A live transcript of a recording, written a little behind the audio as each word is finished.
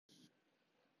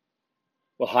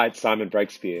Well, hi, it's Simon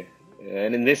Breakspear.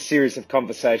 And in this series of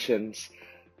conversations,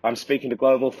 I'm speaking to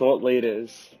global thought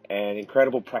leaders and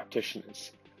incredible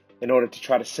practitioners in order to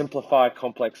try to simplify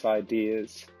complex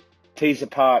ideas, tease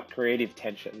apart creative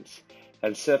tensions,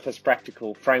 and surface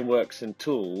practical frameworks and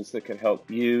tools that can help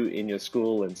you in your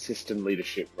school and system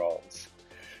leadership roles.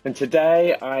 And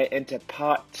today I enter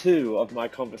part 2 of my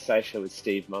conversation with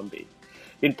Steve Mumby.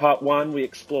 In part 1, we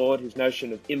explored his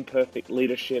notion of imperfect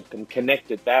leadership and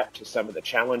connected that to some of the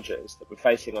challenges that we're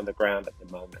facing on the ground at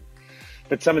the moment.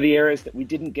 But some of the areas that we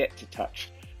didn't get to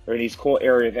touch are in his core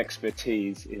area of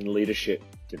expertise in leadership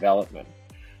development.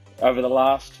 Over the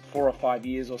last 4 or 5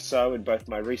 years or so in both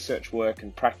my research work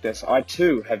and practice, I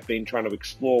too have been trying to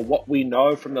explore what we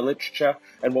know from the literature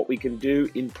and what we can do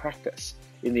in practice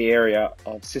in the area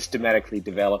of systematically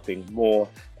developing more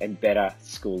and better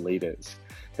school leaders.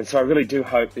 And so I really do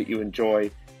hope that you enjoy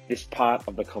this part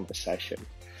of the conversation.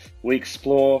 We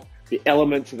explore the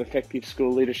elements of effective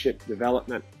school leadership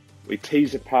development. We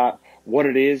tease apart what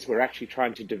it is we're actually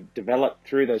trying to develop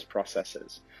through those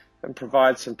processes and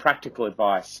provide some practical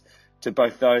advice to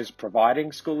both those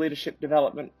providing school leadership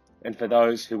development and for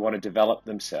those who want to develop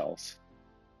themselves.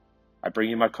 I bring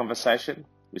you my conversation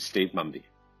with Steve Mumby.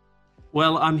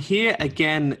 Well, I'm here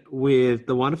again with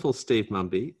the wonderful Steve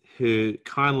Mumby, who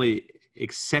kindly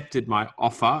accepted my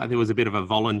offer. I think it was a bit of a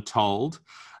voluntold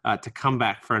to come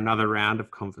back for another round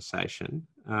of conversation.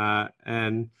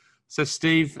 And so,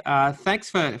 Steve, thanks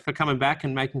for coming back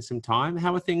and making some time.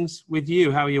 How are things with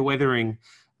you? How are you weathering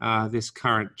this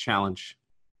current challenge?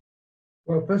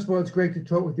 Well, first of all, it's great to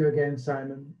talk with you again,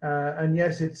 Simon. And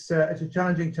yes, it's a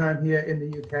challenging time here in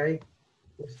the UK.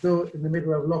 We're still in the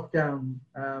middle of lockdown,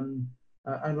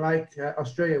 unlike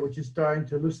Australia, which is starting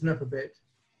to loosen up a bit.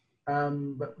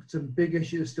 But some big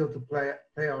issues still to play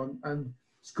on, and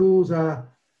schools are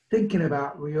thinking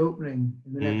about reopening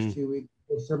in the next 2 weeks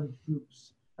for some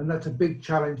groups, and that's a big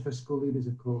challenge for school leaders,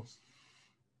 of course.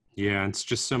 Yeah, and it's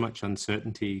just so much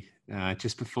uncertainty.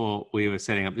 Just before we were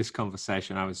setting up this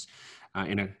conversation, I was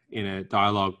in a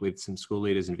dialogue with some school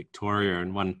leaders in Victoria,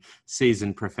 and one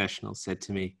seasoned professional said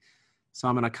to me,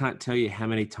 "Simon, I can't tell you how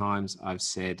many times I've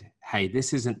said, hey,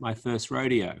 this isn't my first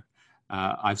rodeo.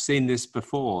 I've seen this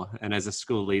before, and as a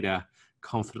school leader,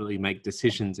 confidently make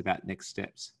decisions about next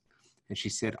steps." And she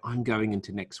said, "I'm going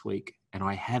into next week and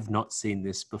I have not seen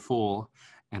this before,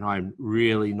 and I'm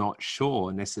really not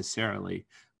sure necessarily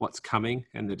what's coming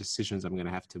and the decisions I'm going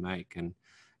to have to make." And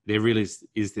there really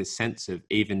is this sense of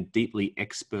even deeply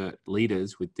expert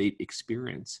leaders with deep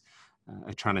experience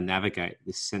are trying to navigate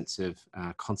this sense of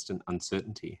constant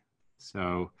uncertainty.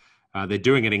 So they're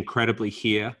doing it incredibly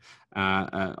here,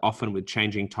 often with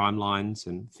changing timelines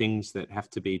and things that have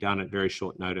to be done at very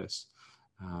short notice.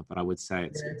 But I would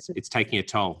say it's taking a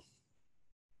toll.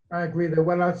 I agree. They're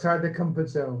well outside the comfort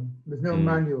zone. There's no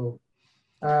manual.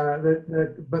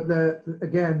 But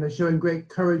they're showing great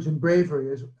courage and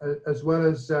bravery as well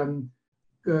as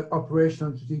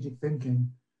operational and strategic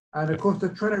thinking. And of course,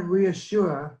 they're trying to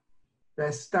reassure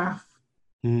their staff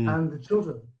and the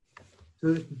children,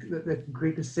 so that they can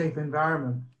create a safe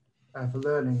environment for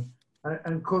learning.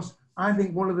 And of course, I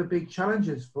think one of the big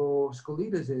challenges for school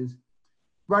leaders is,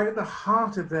 right at the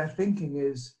heart of their thinking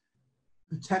is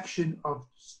protection of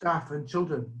staff and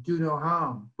children. Do no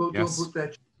harm, but don't put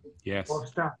their children or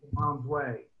staff in harm's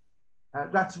way.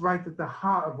 That's right at the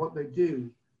heart of what they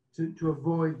do to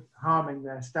avoid harming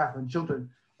their staff and children.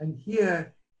 And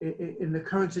here, in the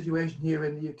current situation here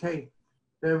in the UK,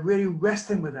 they're really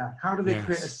wrestling with that. How do they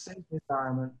create a safe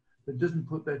environment that doesn't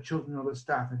put their children or their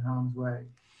staff in harm's way?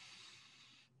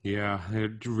 Yeah,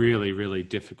 they're really, really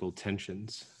difficult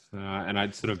tensions. And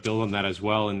I'd sort of build on that as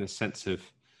well in the sense of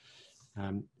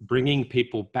bringing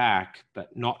people back,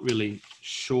 but not really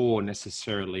sure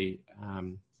necessarily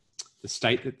the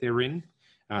state that they're in.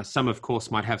 Some, of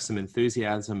course, might have some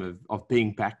enthusiasm of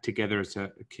being back together as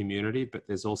a community, but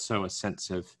there's also a sense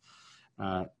of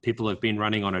people have been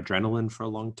running on adrenaline for a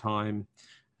long time.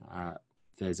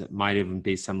 It might even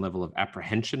be some level of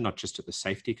apprehension, not just at the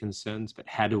safety concerns, but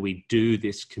how do we do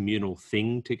this communal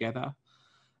thing together?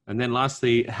 And then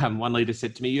lastly, one leader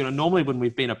said to me, normally when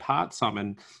we've been apart,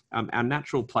 Simon, our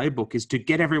natural playbook is to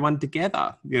get everyone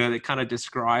together. They kind of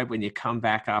describe when you come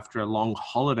back after a long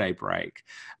holiday break,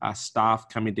 staff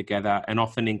coming together and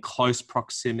often in close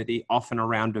proximity, often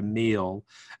around a meal,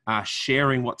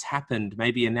 sharing what's happened,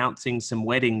 maybe announcing some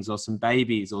weddings or some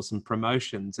babies or some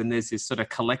promotions. And there's this sort of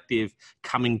collective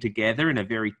coming together in a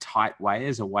very tight way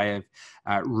as a way of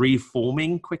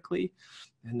reforming quickly.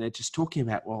 And they're just talking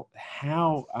about, well,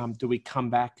 how do we come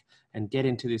back and get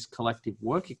into this collective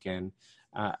work again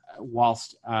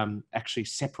whilst actually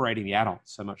separating the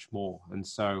adults so much more. And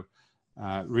so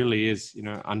really is,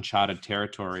 uncharted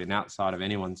territory and outside of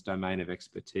anyone's domain of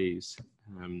expertise.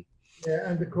 Yeah,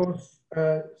 and of course,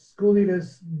 school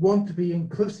leaders want to be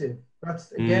inclusive. That's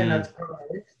part of our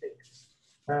instincts.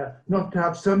 Not to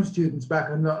have some students back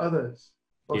and not others,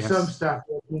 or some staff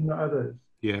working and not others.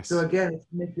 Yes. So again, it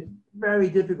makes it very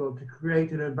difficult to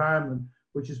create an environment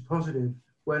which is positive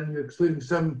when you're excluding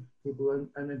some people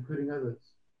and including others.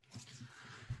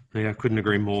 Yeah, I couldn't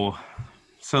agree more.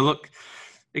 So look,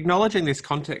 acknowledging this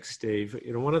context, Steve,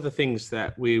 one of the things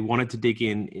that we wanted to dig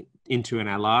into in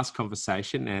our last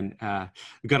conversation, and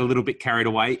we got a little bit carried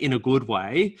away in a good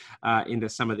way into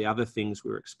some of the other things we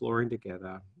were exploring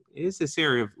together, is this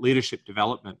area of leadership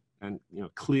development. And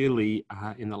clearly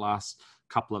in the last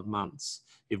couple of months,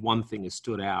 if one thing has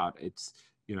stood out, it's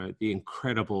the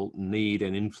incredible need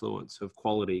and influence of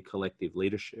quality collective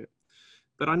leadership.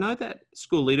 But I know that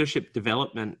school leadership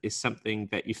development is something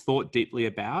that you've thought deeply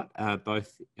about,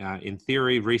 both in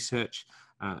theory, research,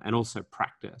 and also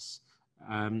practice.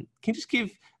 Can you just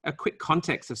give a quick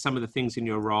context of some of the things in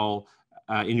your role,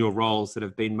 in your roles that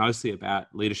have been mostly about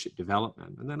leadership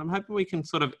development? And then I'm hoping we can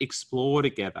sort of explore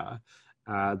together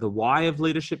the why of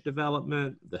leadership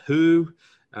development, the who,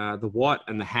 the what,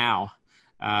 and the how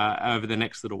over the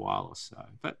next little while or so.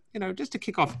 But, just to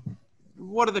kick off,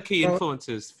 what are the key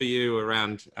influences for you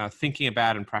around thinking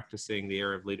about and practicing the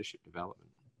area of leadership development?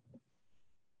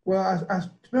 Well,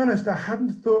 to be honest, I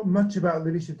hadn't thought much about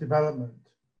leadership development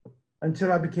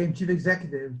until I became chief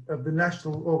executive of the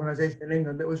national organisation in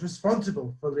England that was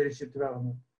responsible for leadership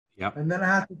development. Yep. And then I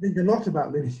had to think a lot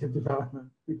about leadership development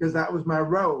because that was my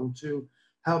role, to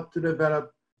help to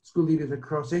develop school leaders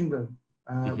across England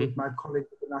with my colleagues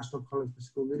at the National College for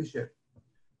School Leadership.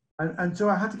 And so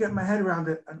I had to get my head around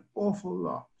it an awful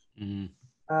lot.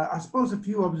 I suppose a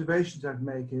few observations I'd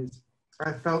make is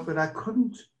I felt that I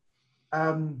couldn't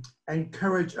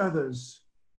encourage others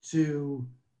to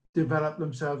develop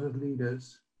themselves as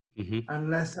leaders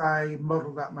unless I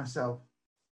modeled that myself.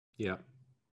 Yeah.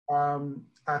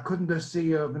 I couldn't, as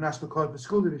CEO of the National College for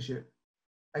School Leadership,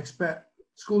 expect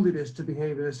school leaders to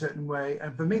behave in a certain way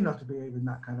and for me not to behave in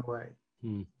that kind of way.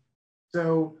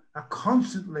 So I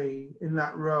constantly, in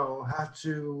that role, had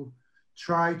to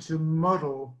try to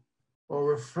model or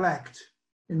reflect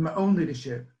in my own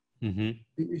leadership the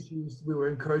issues we were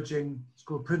encouraging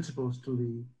school principals to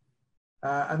lead.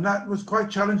 And that was quite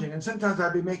challenging. And sometimes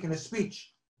I'd be making a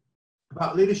speech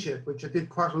about leadership, which I did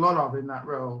quite a lot of in that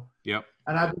role. Yep.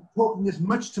 And I'd be talking as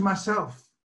much to myself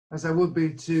as I would be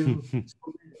to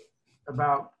school leaders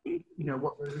about,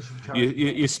 what the leadership challenge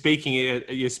is. You're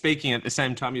speaking at the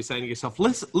same time you're saying to yourself,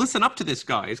 listen up to this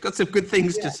guy. He's got some good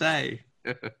things to say.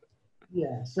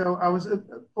 Yeah. So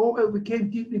it became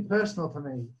deeply personal for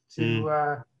me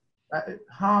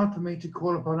hard for me to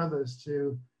call upon others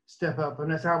to step up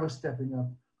unless I was stepping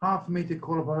up. Hard for me to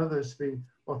call upon others to be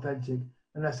authentic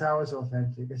unless I was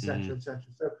authentic, etc., etc.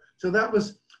 So that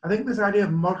was, I think this idea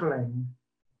of modeling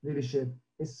leadership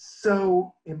is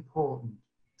so important.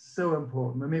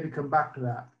 We'll maybe come back to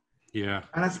that. Yeah.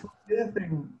 And I suppose the other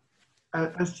thing,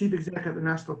 as chief executive at the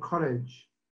National College,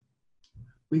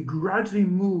 we gradually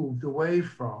moved away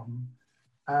from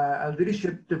a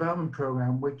leadership development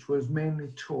program, which was mainly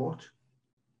taught,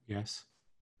 yes,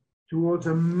 towards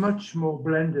a much more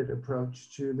blended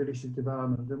approach to leadership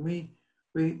development. And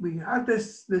we had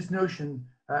this notion,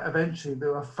 eventually,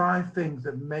 there are 5 things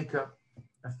that make up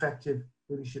effective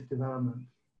leadership development.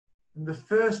 And the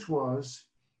first was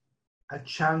a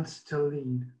chance to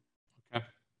lead. Okay.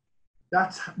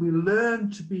 We learn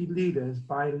to be leaders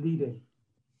by leading.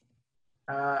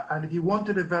 And if you want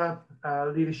to develop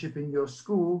leadership in your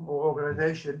school or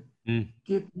organization,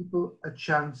 give people a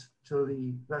chance to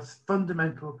lead. That's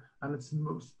fundamental, and it's the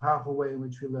most powerful way in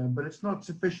which we learn, but it's not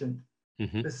sufficient.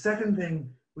 The second thing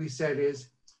we said is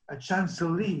a chance to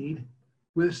lead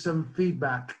with some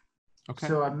feedback. Okay.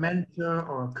 So a mentor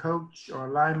or a coach or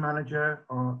a line manager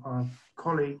or a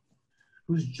colleague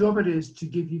whose job it is to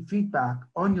give you feedback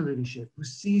on your leadership, who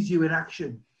sees you in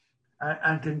action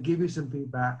and can give you some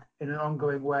feedback in an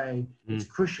ongoing way, is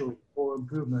crucial for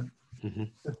improvement.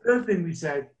 The third thing we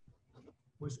said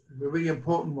was the really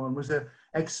important one, was the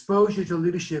exposure to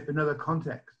leadership in other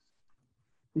contexts.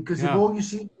 Because if all you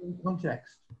see in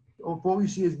context, or if all you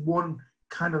see is one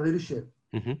kind of leadership,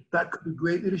 that could be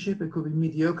great leadership, it could be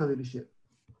mediocre leadership.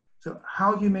 So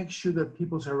how do you make sure that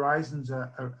people's horizons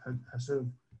are sort of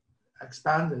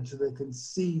expanded so they can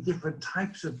see different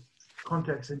types of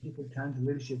contexts and different kinds of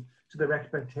leadership, so their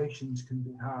expectations can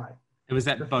be high? And was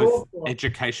that both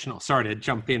educational, sorry to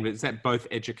jump in, but is that both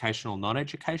educational,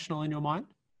 non-educational in your mind?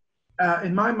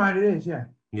 In my mind, it is, yeah.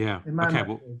 Yeah. In my Okay. mind,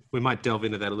 Well, it is. we might delve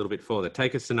into that a little bit further.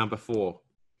 Take us to number 4.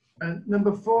 And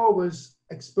number 4 was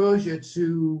exposure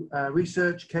to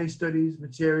research, case studies,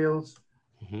 materials,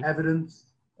 Mm-hmm. evidence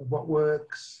of what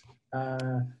works.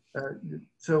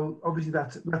 So obviously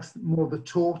that's more the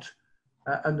taught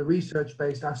and the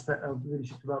research-based aspect of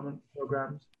leadership development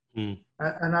programs. Mm.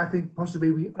 And I think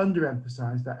possibly we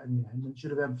underemphasized that in the end and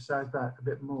should have emphasized that a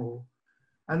bit more.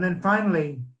 And then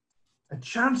finally, a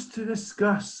chance to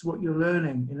discuss what you're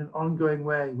learning in an ongoing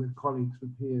way with colleagues,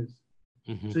 with peers.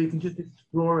 Mm-hmm. So you can just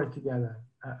explore it together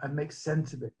and make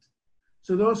sense of it.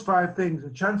 So those 5 things: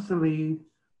 a chance to lead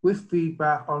with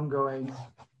feedback ongoing,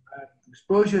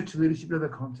 exposure to leadership in other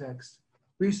contexts,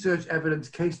 research, evidence,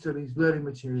 case studies, learning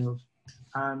materials,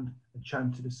 and a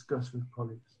chance to discuss with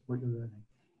colleagues what you're learning.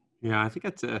 Yeah, I think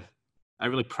that's a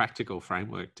really practical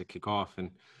framework to kick off.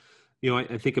 And,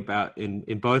 I think about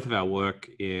in both of our work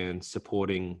in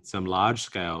supporting some large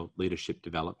scale leadership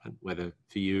development, whether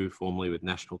for you formerly with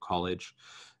National College,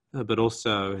 but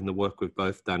also in the work we've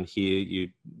both done here, you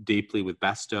deeply with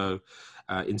Bastow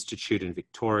Institute in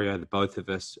Victoria, the both of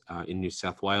us in New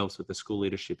South Wales with the School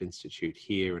Leadership Institute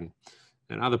here, and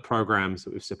other programs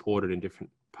that we've supported in different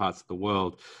parts of the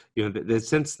world. There's a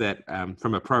sense that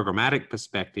from a programmatic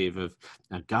perspective of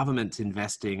governments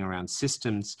investing around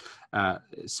systems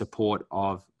support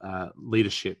of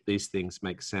leadership, these things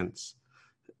make sense.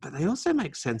 But they also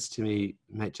make sense to me,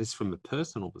 mate, just from a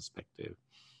personal perspective.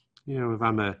 If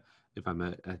I'm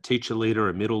a teacher leader,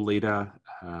 a middle leader,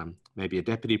 maybe a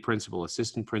deputy principal,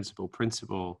 assistant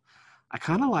principal, I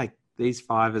kind of like these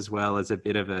 5 as well as a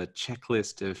bit of a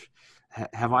checklist of,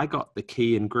 have I got the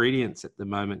key ingredients at the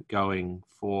moment going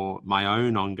for my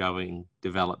own ongoing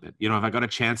development? Have I got a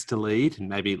chance to lead and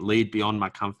maybe lead beyond my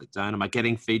comfort zone? Am I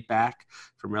getting feedback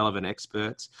from relevant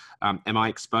experts? Am I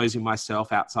exposing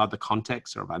myself outside the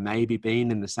context, or have I maybe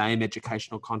been in the same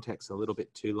educational context a little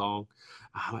bit too long?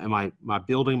 Am I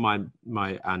building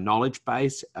my knowledge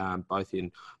base, both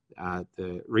in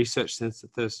the research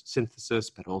synthesis,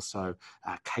 but also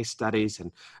case studies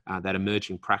and that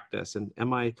emerging practice? And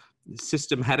am I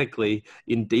systematically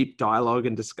in deep dialogue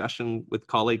and discussion with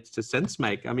colleagues to sense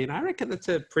make? I mean, I reckon that's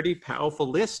a pretty powerful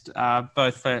list,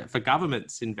 both for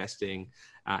governments investing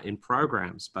in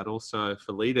programs, but also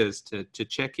for leaders to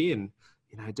check in.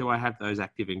 Do I have those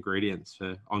active ingredients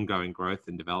for ongoing growth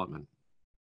and development?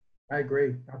 I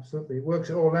agree, absolutely. It works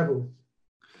at all levels.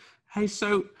 Hey,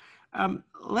 so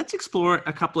let's explore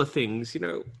a couple of things,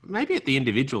 maybe at the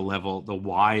individual level, the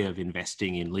why of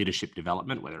investing in leadership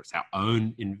development, whether it's our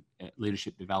own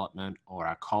leadership development or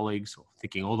our colleagues, or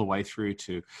thinking all the way through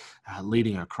to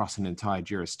leading across an entire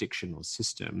jurisdiction or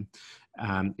system.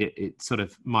 It sort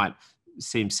of might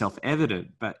seem self-evident,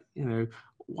 but,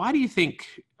 why do you think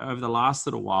over the last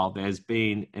little while there's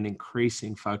been an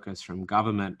increasing focus from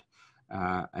government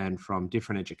and from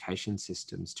different education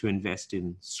systems to invest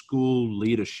in school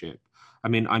leadership? I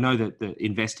mean, I know that the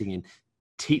investing in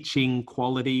teaching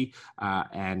quality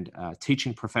and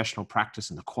teaching professional practice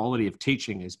and the quality of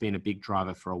teaching has been a big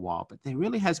driver for a while, but there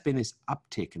really has been this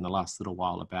uptick in the last little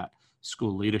while about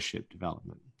school leadership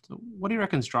development. So what do you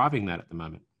reckon is driving that at the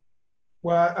moment?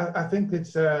 Well, I think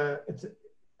it's a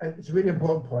really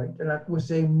important point, and we're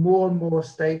seeing more and more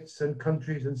states and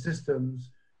countries and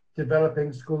systems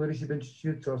developing school leadership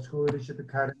institutes or school leadership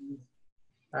academies,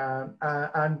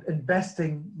 and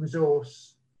investing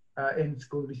resource in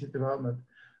school leadership development.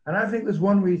 And I think there's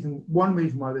one reason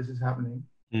why this is happening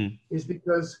is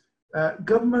because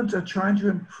governments are trying to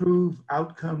improve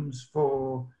outcomes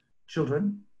for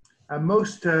children, and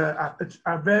most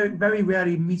are very, very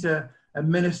rarely meet a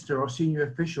minister or senior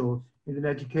official in an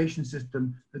education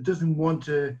system that doesn't want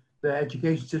the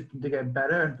education system to get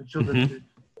better and for children to get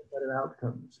better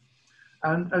outcomes.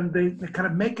 And they kind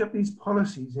of make up these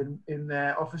policies in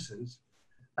their offices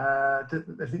that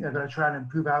they think they're going to try and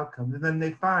improve outcomes. And then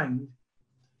they find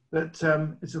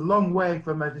that it's a long way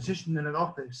from a decision in an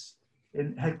office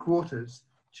in headquarters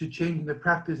to changing the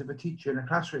practice of a teacher in a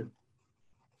classroom.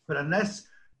 But unless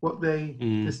what they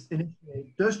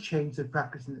initiate does change the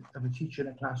practice of a teacher in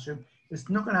a classroom, it's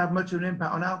not going to have much of an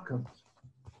impact on outcomes.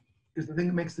 Because the thing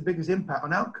that makes the biggest impact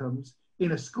on outcomes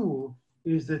in a school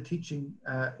is the teaching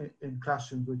in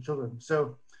classrooms with children.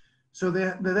 So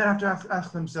they then have to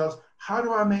ask themselves, how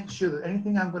do I make sure that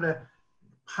anything I'm going to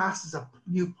pass as a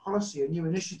new policy, a new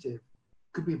initiative,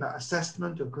 could be about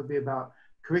assessment, or could be about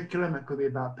curriculum, it could be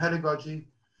about pedagogy.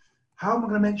 How am I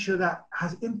going to make sure that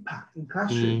has impact in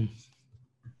classrooms?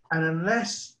 And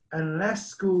unless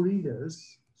school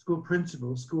leaders, school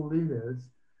principals, school leaders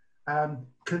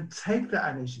can take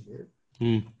that initiative,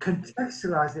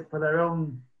 contextualize it for their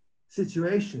own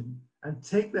situation and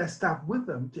take their staff with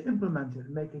them to implement it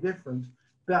and make a difference,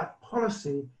 that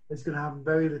policy is going to have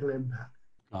very little impact.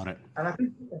 Got it. And I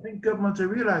think governments are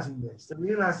realizing this. They're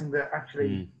realizing that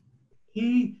actually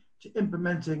key to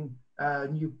implementing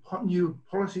new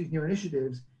policies, new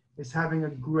initiatives, is having a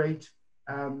great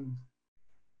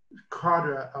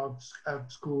cadre of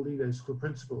school leaders, school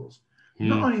principals.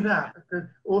 Not only that, but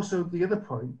also the other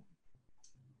point,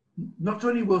 not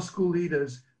only will school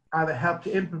leaders either help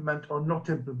to implement or not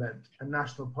implement a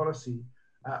national policy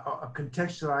or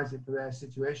contextualize it for their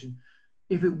situation,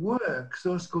 if it works,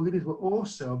 those school leaders will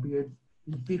also be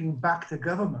feeding back to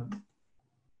government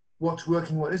what's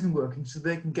working, what isn't working, so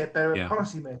they can get better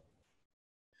policy making.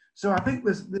 So I think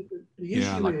the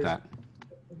issue is, that.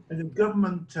 As a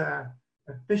government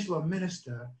official or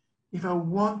minister, if I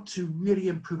want to really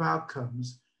improve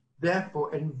outcomes,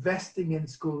 therefore investing in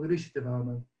school leadership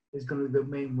development is going to be the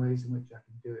main ways in which I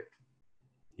can do it.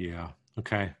 Yeah.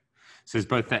 Okay. So there's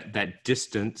both that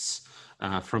distance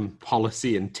from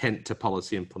policy intent to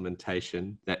policy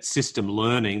implementation, that system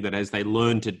learning, that as they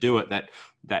learn to do it,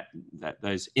 that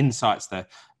those insights,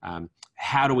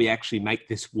 how do we actually make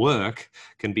this work,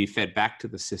 can be fed back to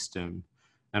the system.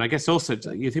 And I guess also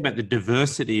you think about the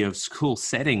diversity of school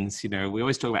settings. We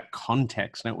always talk about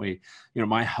context, don't we?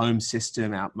 My home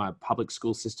system, my public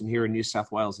school system here in New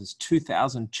South Wales is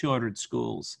 2,200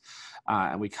 schools.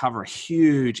 And we cover a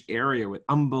huge area with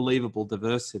unbelievable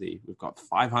diversity. We've got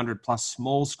 500 plus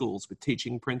small schools with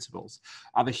teaching principals,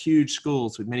 other huge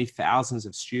schools with many thousands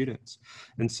of students.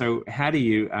 And so how do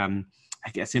you,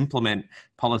 implement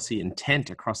policy intent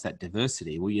across that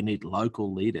diversity? Well, you need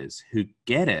local leaders who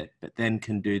get it, but then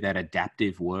can do that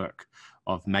adaptive work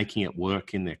of making it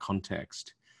work in their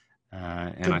context.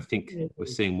 And I think we're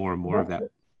seeing more and more of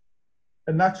that.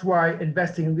 And that's why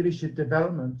investing in leadership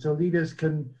development, so leaders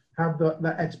can have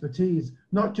that expertise,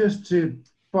 not just to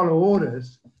follow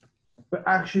orders, but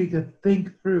actually to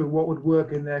think through what would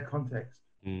work in their context.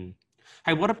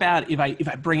 Hey, what about if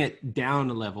I bring it down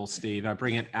a level, Steve? I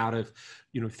bring it out of,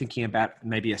 thinking about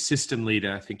maybe a system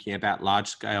leader, thinking about large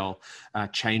scale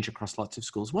change across lots of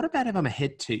schools. What about if I'm a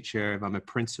head teacher, if I'm a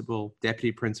principal,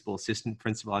 deputy principal, assistant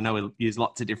principal? I know we use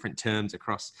lots of different terms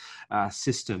across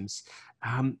systems,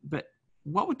 but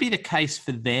what would be the case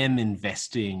for them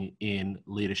investing in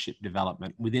leadership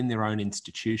development within their own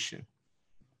institution,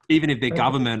 even if their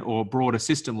government or broader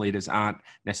system leaders aren't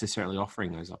necessarily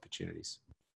offering those opportunities?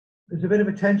 There's a bit of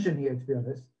a tension here, to be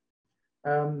honest,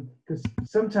 because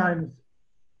sometimes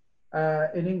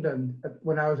in England,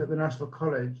 when I was at the National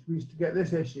College, we used to get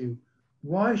this issue: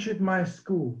 why should my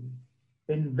school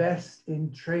invest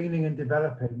in training and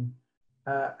developing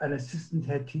an assistant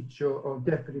head teacher or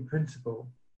deputy principal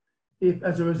if,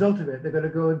 as a result of it, they're going to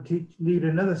go and lead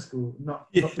another school, not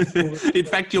the school? In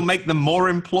fact, you'll make them more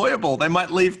employable. They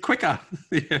might leave quicker.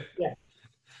 Yeah.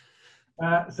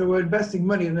 So we're investing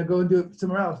money and they go and do it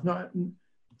somewhere else.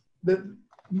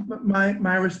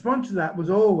 My response to that was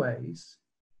always,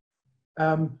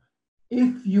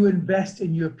 if you invest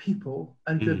in your people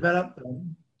and develop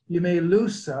them, you may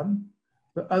lose some,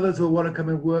 but others will want to come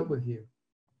and work with you.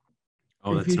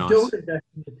 Oh, if you don't invest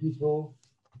in your people,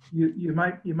 you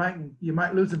might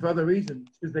lose them for other reasons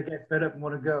because they get fed up and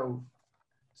want to go.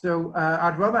 So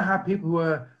I'd rather have people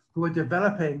who are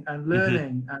developing and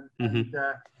learning and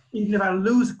even if I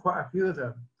lose quite a few of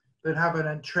them, they'd have an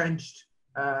entrenched,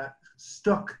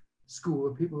 stuck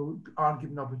school of people who aren't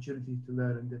given opportunities to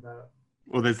learn and develop.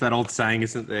 Well, there's that old saying,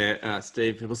 isn't there,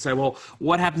 Steve? People say, well,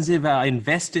 what happens if I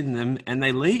invest in them and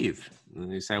they leave? And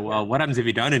you say, well, what happens if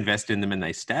you don't invest in them and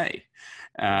they stay?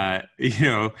 But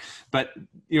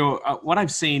what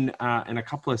I've seen in a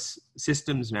couple of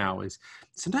systems now is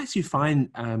sometimes you find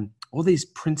all these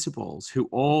principals who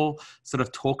all sort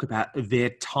of talk about their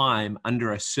time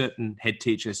under a certain head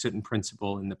teacher, a certain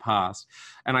principal in the past.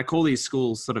 And I call these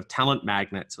schools sort of talent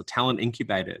magnets or talent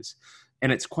incubators. And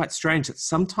it's quite strange that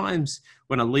sometimes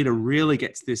when a leader really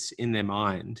gets this in their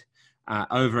mind,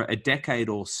 over a decade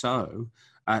or so,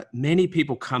 many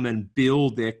people come and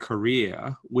build their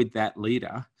career with that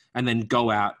leader and then go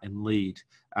out and lead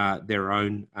their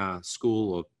own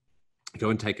school or go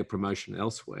and take a promotion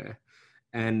elsewhere.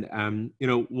 And,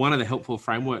 one of the helpful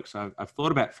frameworks I've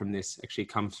thought about from this actually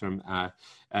comes from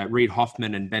Reid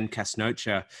Hoffman and Ben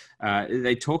Casnocha.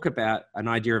 They talk about an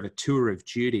idea of a tour of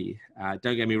duty.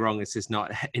 Don't get me wrong, this is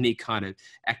not any kind of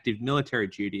active military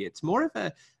duty. It's more of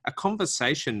a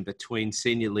conversation between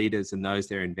senior leaders and those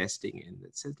they're investing in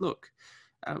that says, look,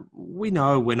 we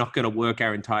know we're not going to work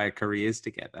our entire careers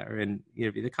together, and be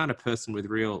the kind of person with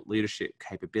real leadership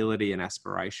capability and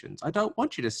aspirations. I don't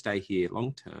want you to stay here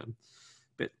long term.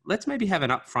 but let's maybe have an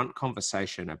upfront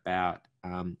conversation about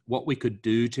what we could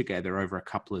do together over a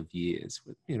couple of years.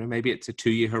 You know, maybe it's a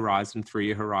 2-year horizon,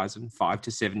 3-year horizon, 5 to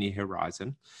 7 year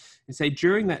horizon. And say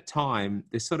during that time,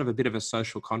 there's sort of a bit of a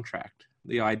social contract.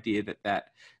 The idea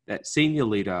that senior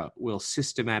leader will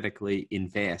systematically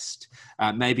invest,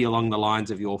 maybe along the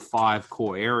lines of your 5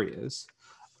 core areas,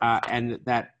 and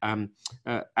that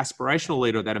aspirational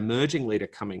leader, that emerging leader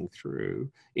coming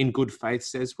through in good faith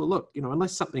says, well, look, you know,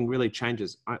 unless something really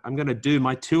changes, I'm going to do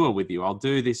my tour with you. I'll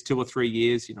do this 2 or 3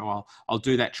 years. You know, I'll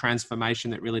do that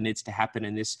transformation that really needs to happen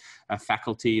in this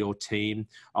faculty or team.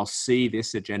 I'll see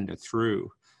this agenda through.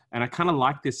 And I kind of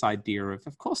like this idea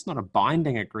of course, not a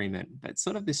binding agreement, but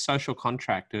sort of this social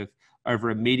contract of over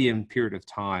a medium period of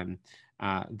time,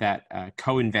 that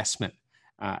co-investment.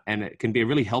 And it can be a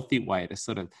really healthy way to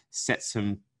sort of set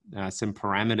some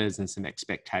parameters and some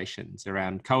expectations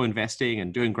around co-investing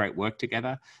and doing great work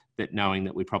together, but knowing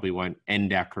that we probably won't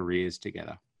end our careers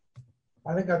together.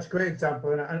 I think that's a great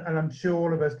example. And I'm sure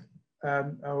all of us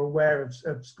are aware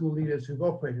of school leaders who've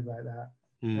operated like that.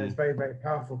 And it's very, very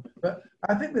powerful. But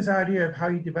I think this idea of how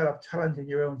you develop talent in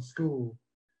your own school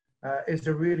is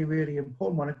a really, really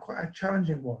important one and quite a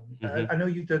challenging one. I know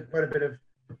you've done quite a bit of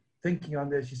thinking on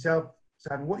this yourself,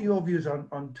 Sam. What are your views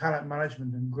on talent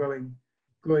management and growing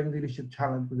leadership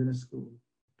talent within a school?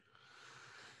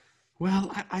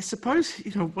 Well, I suppose,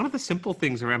 you know, one of the simple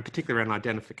things particularly around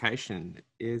identification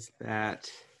is that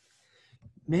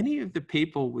many of the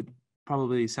people with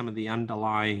probably some of the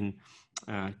underlying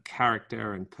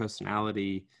character and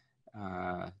personality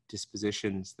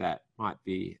dispositions that might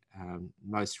be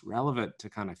most relevant to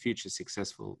kind of future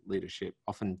successful leadership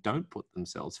often don't put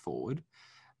themselves forward.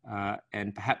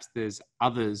 And perhaps there's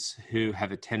others who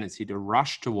have a tendency to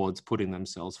rush towards putting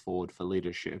themselves forward for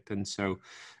leadership. And so,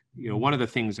 you know, one of the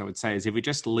things I would say is if we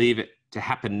just leave it to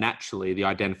happen naturally, the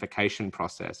identification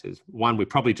process is one, we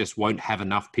probably just won't have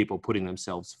enough people putting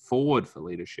themselves forward for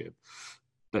leadership.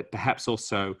 But perhaps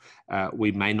also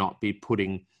we may not be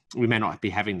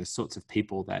having the sorts of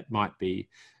people that might be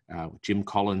Jim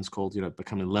Collins called, you know,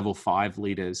 becoming level 5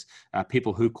 leaders,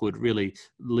 people who could really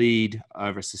lead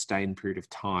over a sustained period of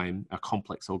time a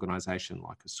complex organization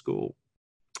like a school.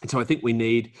 And so I think we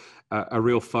need a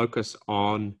real focus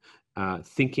on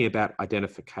thinking about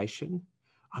identification.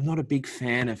 I'm not a big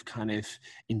fan of kind of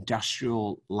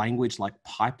industrial language like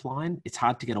pipeline. It's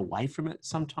hard to get away from it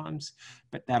sometimes,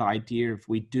 but that idea of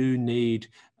we do need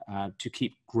to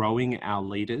keep growing our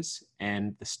leaders,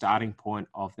 and the starting point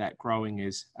of that growing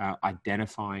is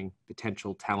identifying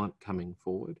potential talent coming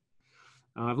forward.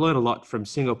 I've learned a lot from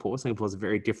Singapore. Singapore is a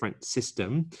very different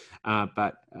system,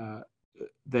 but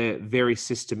they're very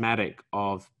systematic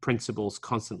of principals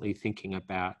constantly thinking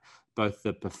about both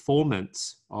the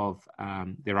performance of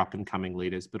their up-and-coming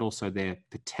leaders, but also their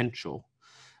potential.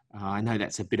 I know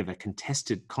that's a bit of a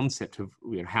contested concept of,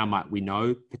 you know, how might we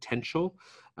know potential,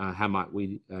 how might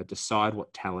we decide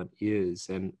what talent is,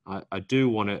 and I do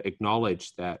want to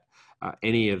acknowledge that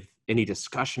any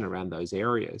discussion around those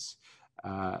areas,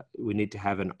 we need to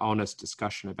have an honest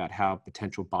discussion about how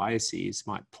potential biases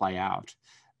might play out.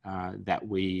 That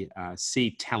we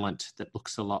see talent that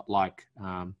looks a lot like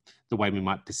the way we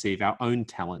might perceive our own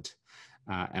talent.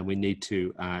 And we need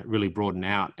to really broaden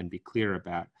out and be clear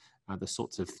about the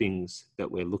sorts of things that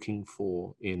we're looking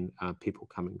for in people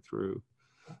coming through.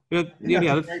 You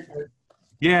know,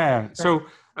 yeah. So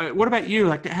what about you?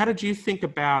 Like, how did you think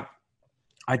about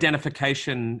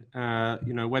identification,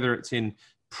 you know, whether it's in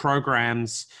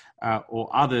programs or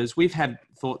others? We've had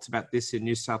thoughts about this in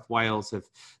New South Wales of,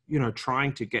 you know,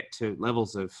 trying to get to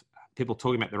levels of people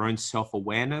talking about their own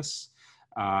self-awareness,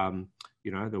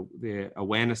 you know, their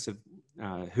awareness of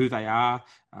who they are,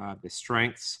 their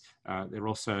strengths. They're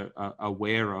also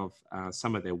aware of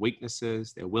some of their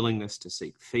weaknesses, their willingness to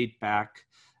seek feedback.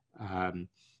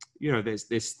 You know,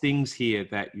 there's things here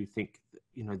that you think,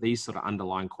 you know, these sort of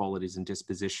underlying qualities and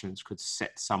dispositions could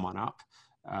set someone up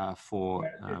for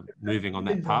moving on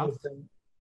that path.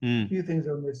 A few things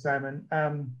on this, Simon.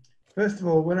 First of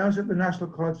all, when I was at the National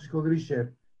College of School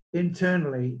Leadership,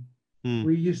 internally,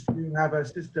 we used to have a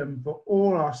system for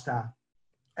all our staff,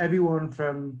 everyone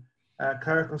from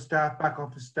clerical staff, back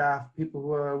office staff, people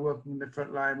who are working in the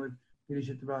front line with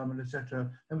leadership development,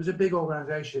 etc. It was a big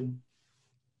organization.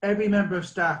 Every member of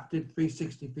staff did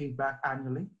 360 feedback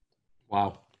annually.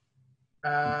 Wow.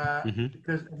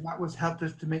 Because that was helped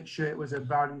us to make sure it was a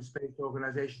values-based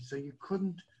organization. So you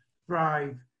couldn't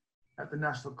thrive at the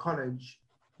National College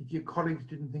if your colleagues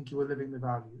didn't think you were living the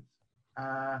values.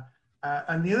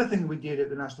 And the other thing we did at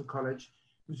the National College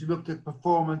was we looked at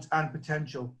performance and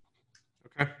potential,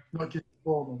 okay, not just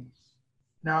performance.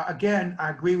 Now, again, I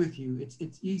agree with you.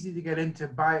 It's easy to get into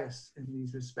bias in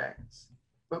these respects,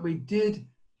 but we did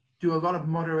do a lot of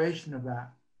moderation of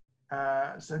that,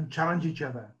 and challenge each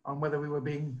other on whether we were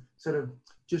being sort of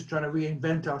just trying to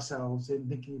reinvent ourselves in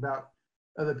thinking about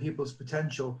other people's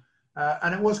potential.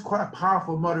 And it was quite a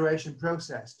powerful moderation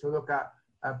process to look at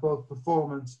both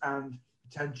performance and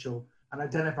potential and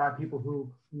identify people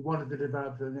who we wanted to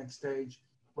develop to the next stage,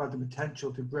 who had the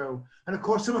potential to grow. And of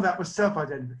course, some of that was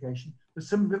self-identification, but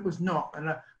some of it was not. And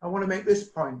I want to make this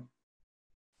point.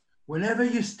 Whenever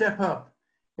you step up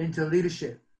into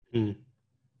leadership and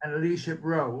a leadership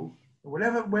role,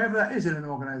 wherever that is in an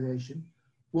organization,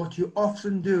 what you're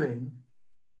often doing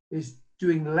is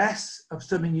doing less of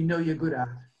something you know you're good at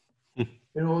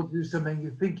in order to do something you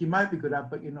think you might be good at,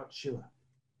 but you're not sure.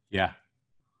 Yeah.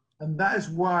 And that is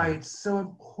why it's so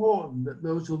important that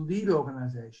those who lead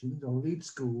organizations or lead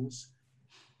schools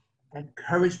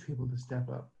encourage people to step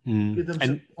up, give them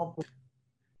some confidence.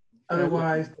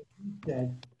 Otherwise,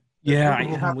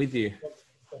 I'm with you.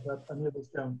 Step up and others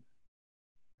don't.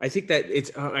 I think that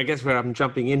it's, I guess where I'm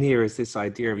jumping in here is this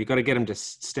idea of you've got to get them to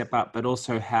step up, but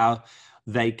also how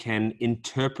they can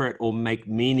interpret or make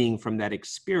meaning from that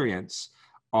experience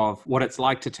of what it's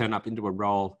like to turn up into a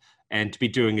role and to be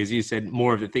doing, as you said,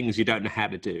 more of the things you don't know how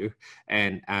to do,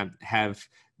 and have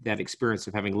that experience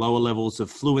of having lower levels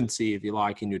of fluency, if you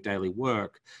like, in your daily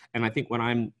work. And I think when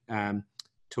I'm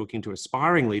talking to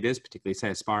aspiring leaders, particularly say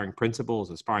aspiring principals,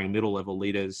 aspiring middle level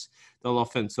leaders, they'll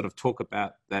often sort of talk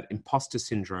about that imposter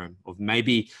syndrome of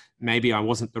maybe I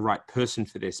wasn't the right person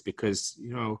for this because,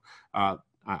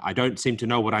 I don't seem to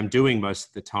know what I'm doing most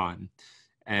of the time.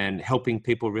 And helping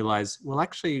people realize, well,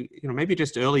 actually, maybe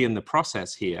just early in the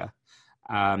process here,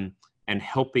 and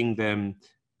helping them,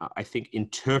 I think,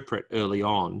 interpret early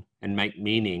on and make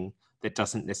meaning that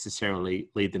doesn't necessarily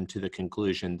lead them to the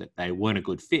conclusion that they weren't a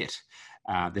good fit.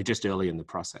 They're just early in the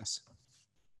process.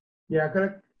 Yeah,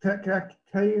 can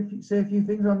I say a few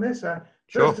things on this?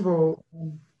 Sure. First of all,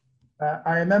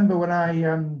 I remember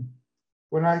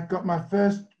when I got my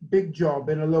first big job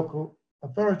in a local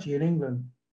authority in England,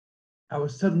 I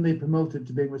was suddenly promoted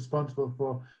to being responsible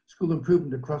for school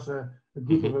improvement across a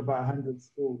group of about 100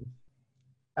 schools,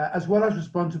 as well as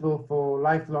responsible for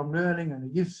lifelong learning and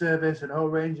a youth service and a whole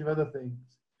range of other things.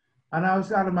 And I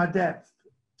was out of my depth,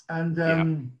 and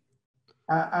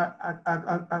I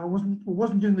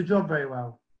wasn't doing the job very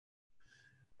well.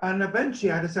 And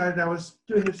eventually I decided I was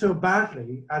doing it so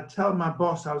badly, I'd tell my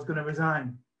boss I was going to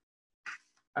resign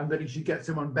and that he should get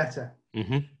someone better.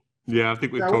 Mm-hmm. Yeah, I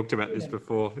think we've talked about this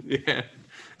before. Yeah.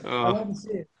 I went to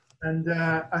see it. And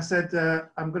I said,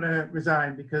 I'm going to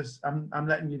resign because I'm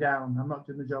letting you down. I'm not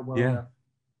doing the job well enough.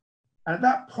 And at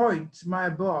that point, my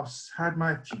boss had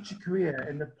my future career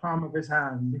in the palm of his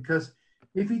hand, because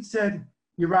if he'd said,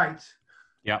 you're right,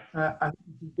 I think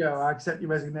you should go, I accept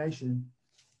your resignation,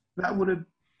 that would have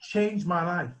changed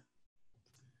my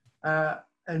life.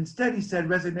 Instead, he said,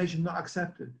 resignation not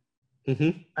accepted. And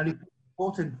he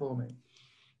fought in for me.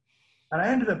 And I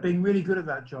ended up being really good at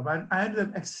that job. I ended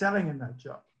up excelling in that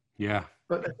job. Yeah.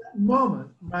 But at that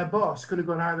moment, my boss could have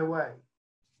gone either way.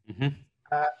 And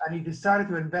he decided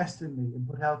to invest in me and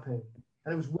put help in.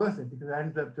 And it was worth it because I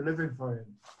ended up delivering for him.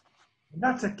 And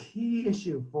that's a key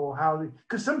issue for how,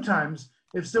 because sometimes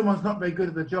if someone's not very good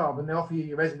at the job and they offer you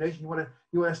your resignation, you want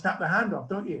to snap their hand off,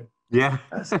 don't you? Yeah.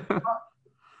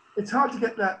 It's hard to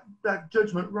get that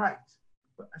judgment right.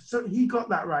 So he got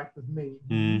that right with me.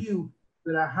 He knew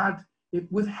that I had it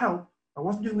with help. I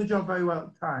wasn't doing the job very well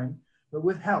at the time, but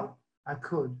with help, I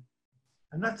could.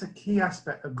 And that's a key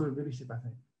aspect of good leadership, I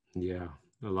think. Yeah,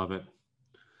 I love it.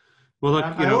 Well, look,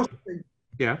 I also think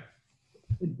yeah.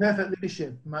 Imperfect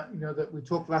Leadership, that we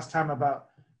talked last time about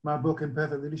my book,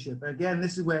 Imperfect Leadership. Again,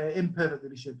 this is where imperfect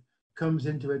leadership comes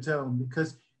into its own,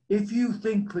 because if you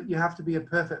think that you have to be a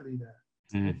perfect leader,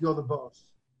 if you're the boss,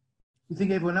 you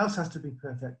think everyone else has to be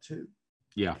perfect too.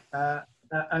 Yeah.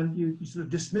 And you sort of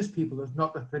dismiss people as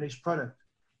not the finished product.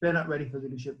 They're not ready for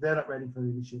leadership. They're not ready for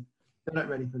leadership. They're not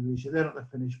ready for leadership. They're not the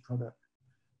finished product.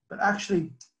 But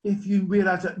actually, if you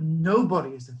realize that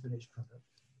nobody is the finished product,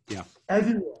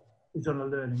 everyone is on a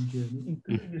learning journey,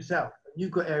 including yourself. And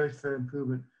you've got areas for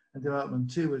improvement and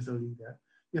development too as a leader.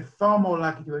 You're far more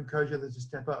likely to encourage others to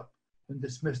step up than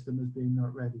dismiss them as being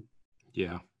not ready.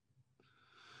 Yeah.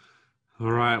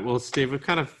 All right. Well, Steve, we've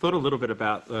kind of thought a little bit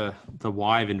about the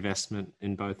why of investment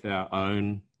in both our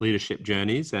own leadership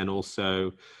journeys and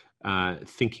also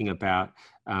thinking about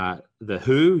the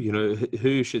who,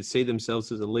 who should see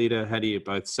themselves as a leader. How do you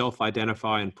both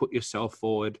self-identify and put yourself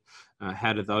forward?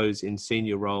 How do those in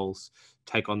senior roles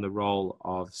take on the role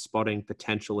of spotting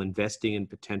potential, investing in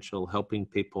potential, helping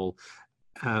people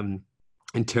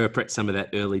interpret some of that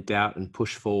early doubt and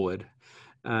push forward.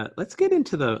 Let's get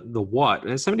into the what.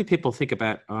 And so many people think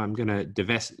about, oh, I'm going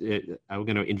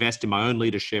to invest in my own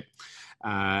leadership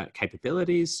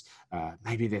capabilities.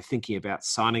 Maybe they're thinking about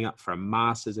signing up for a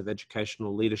Masters of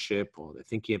Educational Leadership, or they're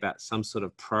thinking about some sort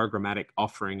of programmatic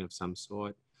offering of some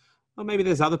sort. Or maybe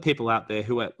there's other people out there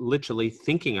who are literally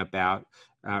thinking about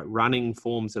running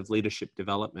forms of leadership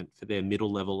development for their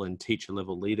middle level and teacher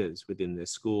level leaders within their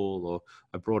school or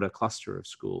a broader cluster of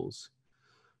schools.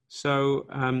 So,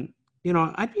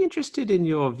 I'd be interested in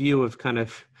your view of kind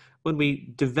of when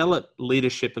we develop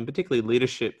leadership, and particularly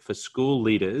leadership for school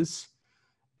leaders,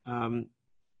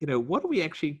 what are we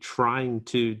actually trying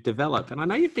to develop? And I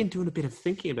know you've been doing a bit of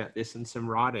thinking about this and some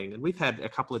writing, and we've had a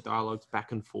couple of dialogues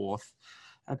back and forth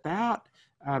about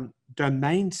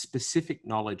domain-specific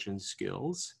knowledge and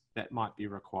skills that might be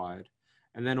required,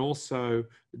 and then also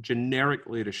generic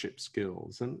leadership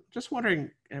skills. And just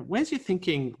wondering, where's your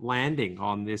thinking landing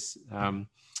on this,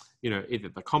 either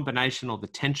the combination or the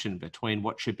tension between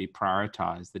what should be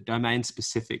prioritized, the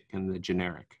domain-specific and the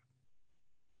generic?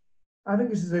 I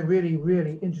think this is a really,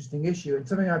 really interesting issue, and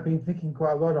something I've been thinking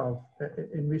quite a lot of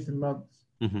in recent months.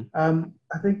 Mm-hmm.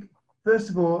 I think, first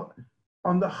of all,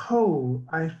 on the whole,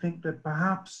 I think that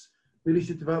perhaps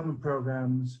leadership development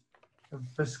programs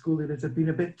for school leaders have been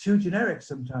a bit too generic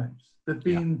sometimes. They've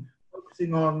been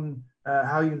focusing on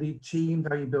how you lead teams,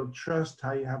 how you build trust,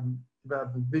 how you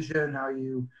develop a vision, how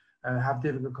you have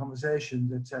difficult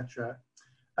conversations, etc.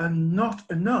 And not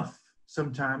enough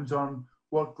sometimes on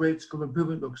what great school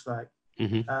improvement looks like,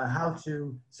 mm-hmm. How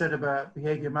to set up a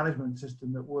behavior management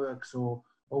system that works, or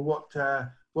what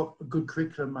a good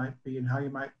curriculum might be and how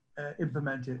you might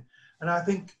implement it. And I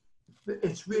think that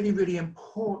it's really, really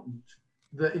important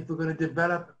that if we're going to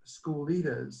develop school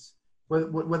leaders,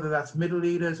 whether that's middle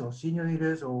leaders or senior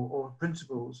leaders or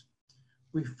principals,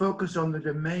 we focus on the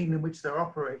domain in which they're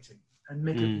operating and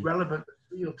make it relevant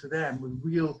and real to them with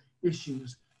real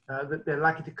issues that they're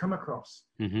likely to come across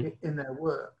mm-hmm. in their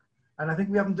work. And I think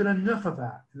we haven't done enough of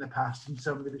that in the past in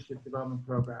some leadership development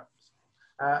programs.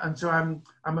 And so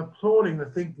I'm applauding the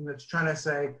thinking that's trying to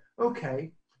say,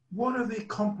 okay, what are the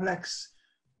complex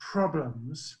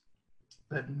problems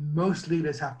that most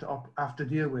leaders have to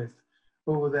deal with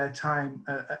over their time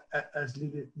as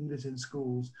leaders in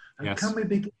schools? And can we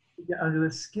begin to get under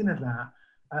the skin of that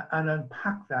and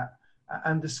unpack that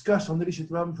and discuss on leadership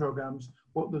development programs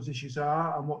what those issues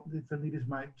are and what different leaders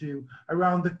might do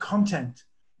around the content,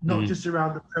 not just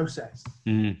around the process.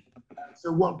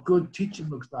 So what good teaching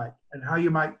looks like and how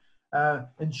you might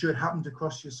ensure it happens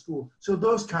across your school. So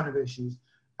those kind of issues.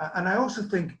 And I also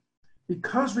think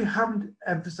because we haven't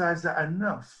emphasized that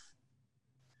enough,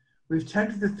 we've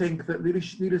tended to think that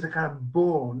leaders are kind of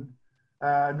born,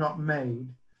 not made,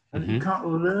 and you can't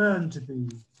learn to be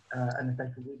an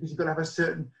effective leader because you've got to have a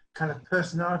certain kind of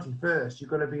personality first. You've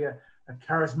got to be a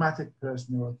charismatic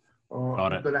person,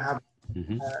 or you've got to have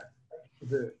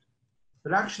extrovert.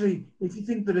 But actually, if you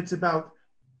think that it's about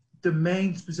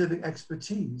domain-specific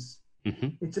expertise,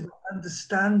 it's about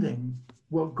understanding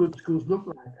what good schools look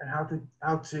like and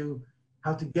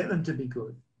how to get them to be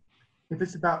good. If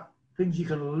it's about things you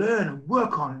can learn and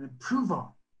work on and improve on,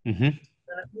 then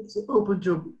it makes it open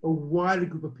to a wider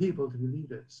group of people to be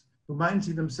leaders who mightn't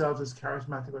see themselves as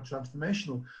charismatic or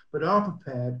transformational, but are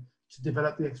prepared to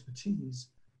develop the expertise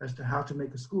as to how to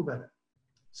make a school better.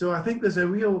 So I think there's a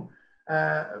real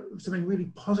something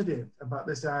really positive about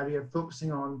this idea of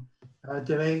focusing on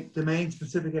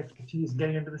domain-specific expertise and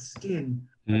getting under the skin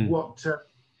of what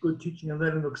good teaching and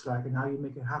learning looks like and how you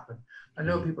make it happen. I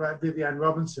know people like Viviane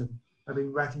Robinson have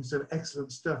been writing some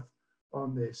excellent stuff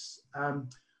on this.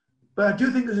 But I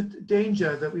do think there's a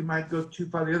danger that we might go too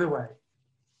far the other way.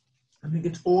 I think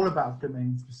it's all about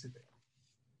domain-specific.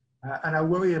 And I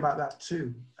worry about that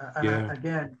too.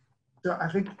 So I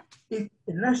think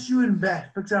unless you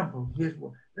invest, for example,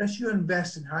 unless you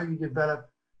invest in how you develop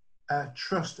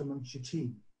trust amongst your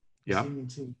team, senior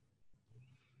team,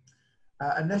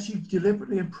 unless you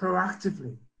deliberately and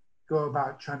proactively go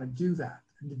about trying to do that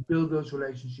and to build those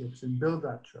relationships and build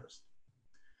that trust,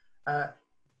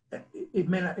 it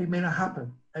may not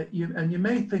happen. And you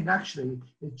may think actually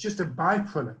it's just a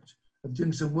byproduct of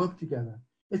doing some work together.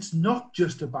 It's not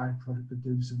just a byproduct of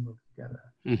doing some work together.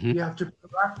 You have to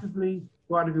proactively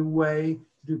go out of your way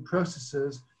to do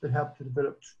processes that help to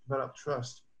develop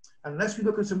trust. And unless we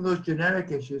look at some of those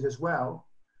generic issues as well,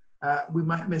 we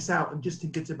might miss out and just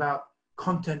think it's about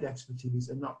content expertise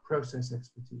and not process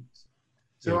expertise.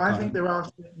 So I think there are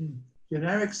certain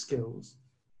generic skills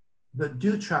that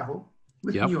do travel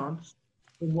with nuance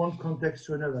from one context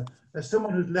to another. As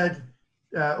someone who's led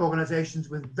organizations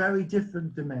with very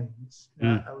different domains.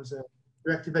 I was a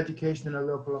director of education in a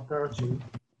local authority,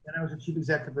 then I was a chief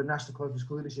executive of the National College of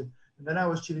School Leadership, and then I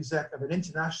was chief executive of an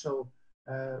international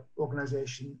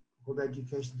organization called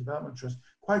Education Development Trust.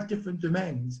 Quite different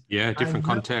domains. Yeah, different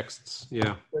contexts.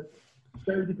 Yeah.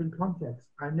 Very different contexts.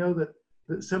 I know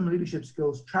that some leadership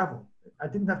skills travel. I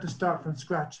didn't have to start from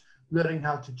scratch learning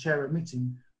how to chair a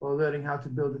meeting or learning how to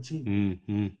build a team.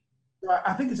 Mm-hmm. So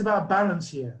I think it's about balance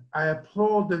here. I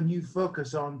applaud the new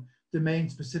focus on domain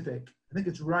specific. I think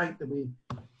it's right that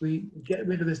we get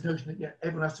rid of this notion that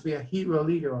everyone has to be a hero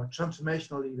leader or a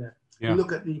transformational leader. Yeah. We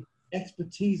look at the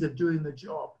expertise of doing the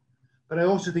job. But I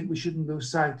also think we shouldn't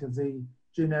lose sight of the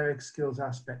generic skills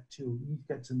aspect too. We need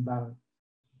to get some balance.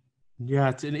 Yeah,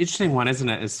 it's an interesting one, isn't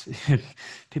it? As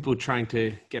people trying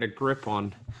to get a grip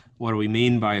on what do we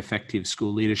mean by effective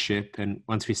school leadership. And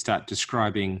once we start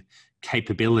describing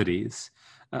capabilities,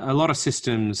 a lot of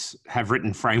systems have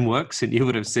written frameworks, and you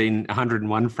would have seen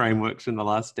 101 frameworks in the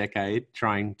last decade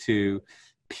trying to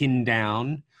pin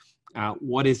down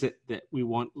what is it that we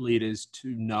want leaders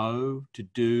to know, to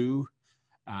do,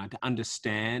 to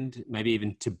understand, maybe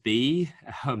even to be.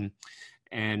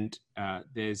 And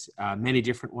there's many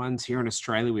different ones. Here in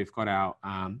Australia, we've got our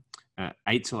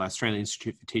AITSL, Australian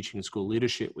Institute for Teaching and School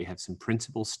Leadership. We have some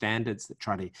principle standards that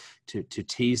try to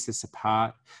tease this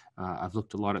apart. I've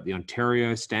looked a lot at the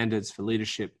Ontario standards for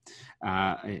leadership.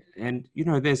 And, you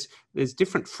know, there's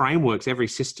different frameworks. Every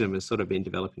system has sort of been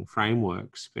developing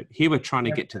frameworks. But here we're trying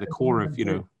to get to the core of,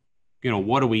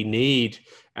 what do we need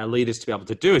our leaders to be able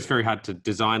to do? It's very hard to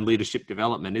design leadership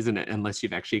development, isn't it? Unless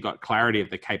you've actually got clarity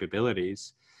of the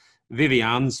capabilities.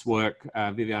 Vivianne's work,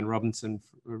 Vivianne Robinson,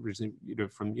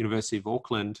 from University of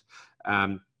Auckland,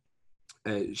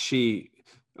 she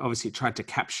obviously tried to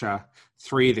capture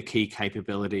 3 of the key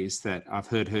capabilities that I've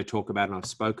heard her talk about and I've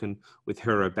spoken with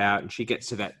her about. And she gets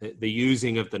to that, the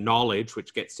using of the knowledge,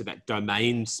 which gets to that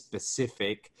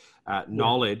domain-specific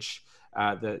knowledge,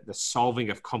 the solving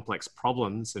of complex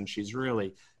problems. And she's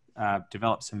really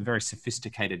developed some very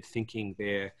sophisticated thinking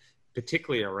there,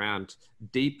 particularly around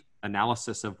deep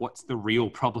analysis of what's the real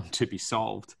problem to be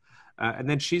solved. And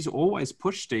then she's always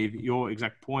pushed, Steve, your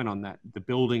exact point on that, the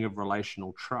building of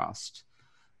relational trust.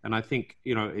 And I think,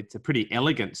 it's a pretty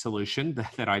elegant solution,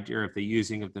 that idea of the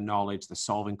using of the knowledge, the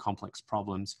solving complex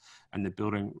problems, and the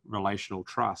building relational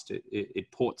trust.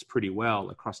 It ports pretty well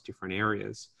across different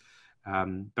areas.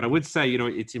 But I would say,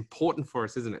 it's important for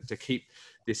us, isn't it, to keep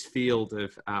this field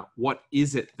of what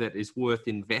is it that is worth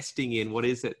investing in? What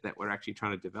is it that we're actually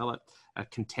trying to develop? A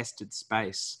contested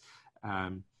space.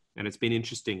 And it's been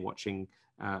interesting watching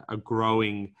a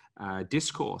growing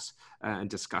discourse and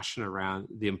discussion around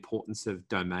the importance of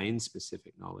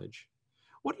domain-specific knowledge.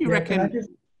 What do you reckon?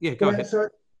 Go ahead. Sorry,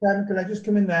 Simon, can I just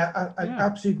come in there? I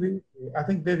absolutely agree with you. I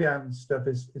think Vivianne's stuff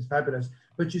is fabulous,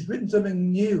 but she's written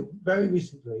something new very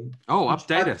recently. Oh,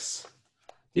 update us.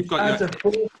 You've got a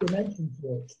 4th dimension to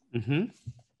it.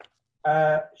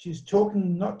 Mm-hmm. She's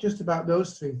talking not just about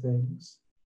those 3 things.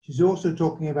 She's also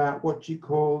talking about what she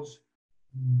calls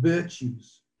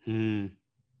virtues,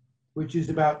 which is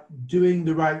about doing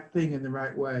the right thing in the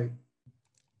right way.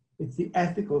 It's the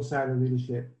ethical side of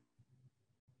leadership.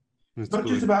 It's not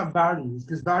just about values,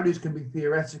 because values can be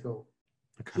theoretical.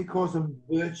 Okay. She calls them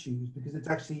virtues because it's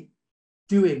actually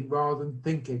doing rather than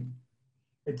thinking.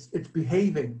 It's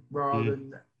behaving rather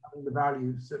than having the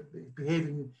values. So it's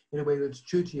behaving in a way that's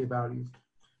true to your values.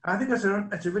 I think that's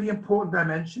a really important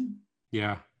dimension.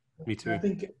 Yeah, me too. I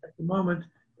think at the moment,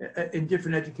 in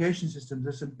different education systems,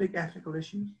 there's some big ethical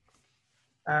issues.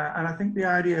 And I think the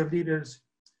idea of leaders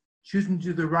choosing to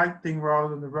do the right thing rather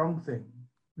than the wrong thing,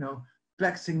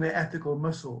 flexing their ethical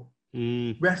muscle,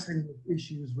 wrestling with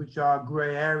issues which are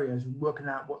gray areas and working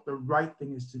out what the right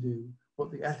thing is to do,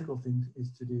 what the ethical thing is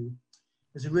to do,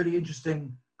 is a really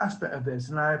interesting aspect of this.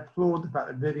 And I applaud the fact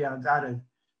that Vivianne's added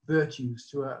virtues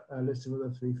to a list of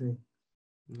other 3 things.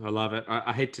 I love it.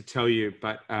 I hate to tell you,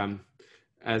 but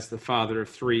as the father of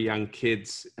 3 young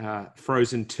kids,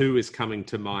 Frozen 2 is coming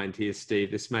to mind here,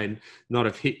 Steve. This may not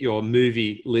have hit your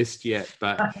movie list yet,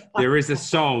 but there is a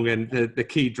song, and the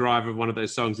key driver of one of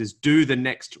those songs is "Do the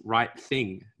Next Right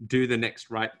Thing." Do the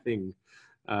next right thing.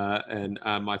 And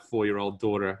my 4-year-old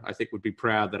daughter, I think, would be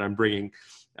proud that I'm bringing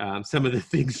some of the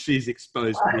things she's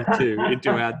exposed me to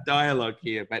into our dialogue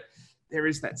here. But there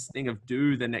is that thing of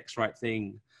do the next right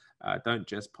thing. Don't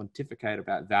just pontificate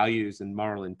about values and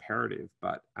moral imperative,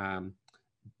 but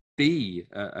be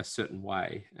a certain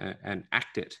way and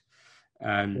act it.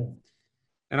 And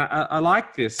I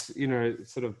like this,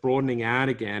 sort of broadening out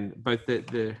again, both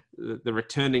the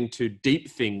returning to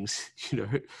deep things,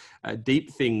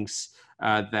 deep things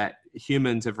that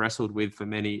humans have wrestled with for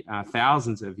many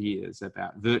thousands of years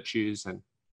about virtues and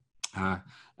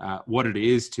what it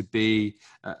is to be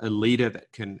a leader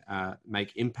that can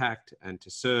make impact and to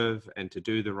serve and to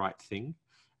do the right thing.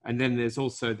 And then there's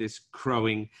also this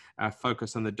growing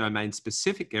focus on the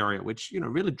domain-specific area, which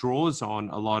really draws on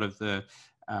a lot of the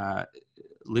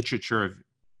literature of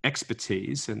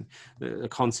expertise and the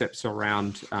concepts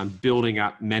around building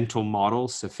up mental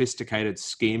models, sophisticated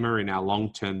schema in our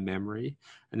long-term memory.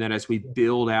 And then as we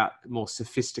build out more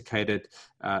sophisticated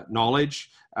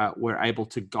knowledge, we're able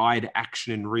to guide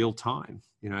action in real time.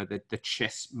 The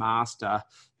chess master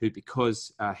who,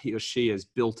 because he or she has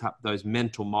built up those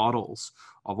mental models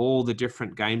of all the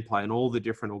different gameplay and all the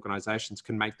different organizations,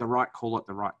 can make the right call at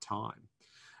the right time.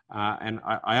 And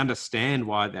I understand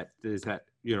why there's that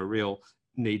real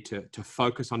need to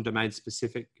focus on domain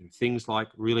specific things, like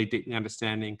really deeply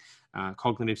understanding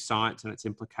cognitive science and its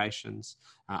implications,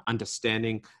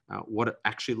 understanding what it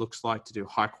actually looks like to do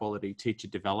high quality teacher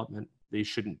development. These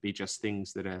shouldn't be just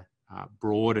things that are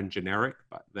broad and generic,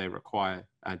 but they require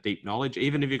deep knowledge.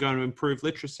 Even if you're going to improve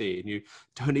literacy and you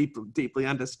don't deeply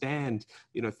understand,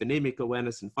 phonemic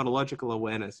awareness and phonological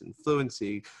awareness and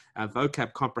fluency,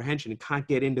 vocab comprehension, and can't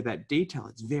get into that detail,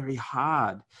 it's very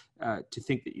hard to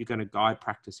think that you're going to guide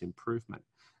practice improvement.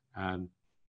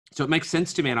 So it makes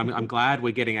sense to me, and I'm glad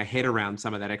we're getting a head around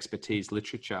some of that expertise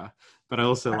literature, but I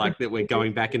also like that we're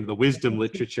going back into the wisdom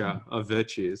literature of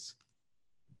virtues.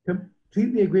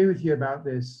 Completely agree with you about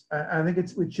this. I think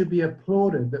it should be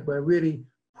applauded that we're really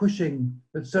pushing,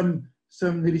 that some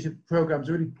leadership programs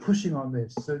are really pushing on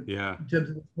this. So yeah. In terms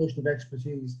of the notion of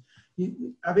expertise.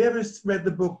 Have you ever read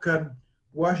the book,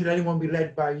 Why Should Anyone Be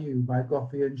Led by You, by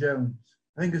Goffey and Jones?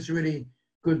 I think it's a really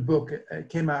good book. It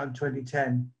came out in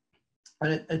 2010.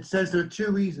 And it says there are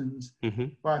two reasons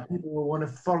why people will want to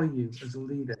follow you as a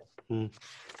leader. And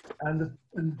the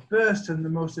first and the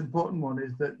most important one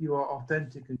is that you are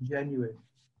authentic and genuine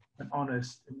and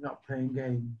honest and not playing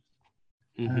games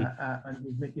and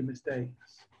you make your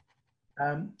mistakes.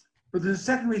 But there's a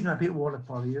second reason why people want to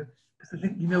follow you, because they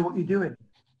think you know what you're doing.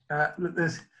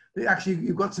 Actually,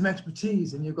 you've got some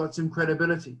expertise and you've got some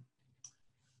credibility.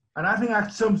 And I think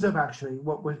that sums up actually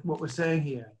what we're saying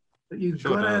here. That you've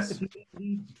got to, if you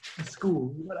lead a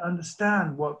school, you've got to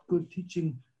understand what good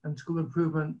teaching and school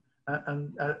improvement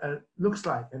and looks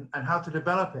like and how to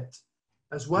develop it,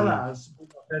 as well as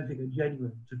being authentic and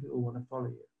genuine so people want to follow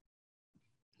you.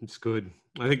 It's good.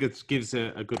 I think it gives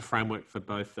a good framework for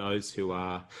both those who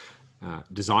are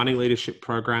designing leadership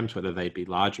programs, whether they be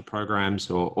larger programs,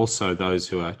 or also those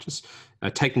who are just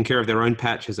taking care of their own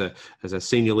patch as a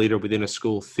senior leader within a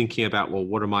school, thinking about, well,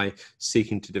 what am I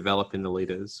seeking to develop in the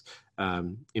leaders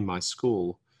in my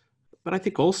school? But I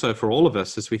think also for all of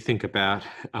us, as we think about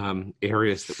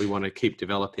areas that we want to keep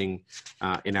developing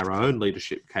in our own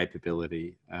leadership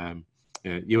capability,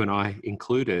 you and I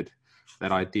included,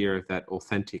 that idea of that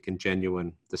authentic and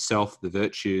genuine, the self, the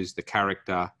virtues, the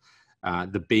character,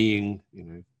 the being,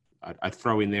 I'd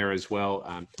throw in there as well,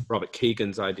 Robert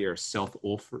Keegan's idea of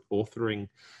self-authoring,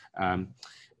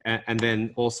 and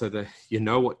then also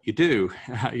what you do,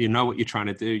 what you're trying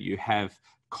to do, you have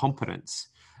competence,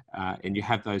 and you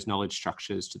have those knowledge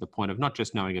structures to the point of not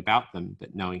just knowing about them,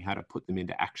 but knowing how to put them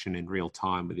into action in real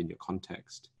time within your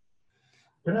context.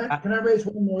 Can I raise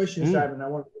one more issue, Simon, I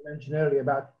wanted to mention earlier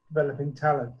about developing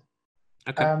talent?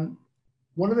 Okay.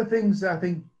 One of the things I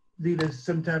think leaders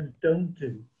sometimes don't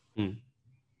do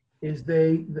is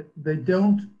they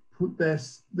don't put their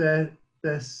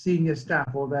senior staff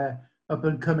or their up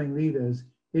and coming leaders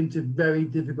into very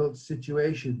difficult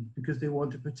situations because they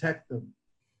want to protect them.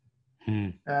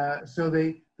 So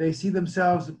they see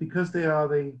themselves, because they are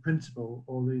the principal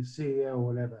or the CEO or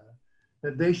whatever,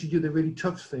 that they should do the really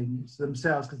tough things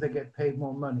themselves because they get paid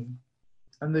more money,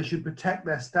 and they should protect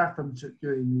their staff from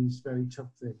doing these very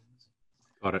tough things.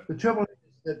 Got it. The trouble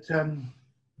is that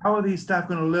how are these staff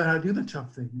going to learn how to do the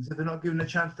tough things if they're not given a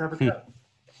chance to have a go?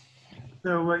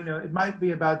 So it might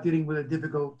be about dealing with a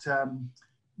difficult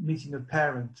meeting of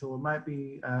parents, or it might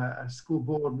be a school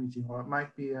board meeting, or it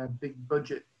might be a big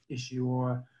budget issue,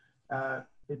 or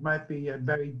it might be a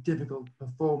very difficult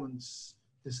performance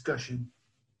discussion.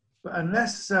 But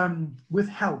unless with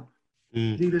help,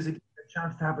 leaders are given a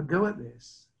chance to have a go at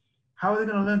this, how are they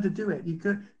going to learn to do it?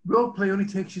 Role play only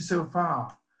takes you so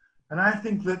far. And I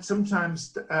think that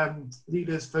sometimes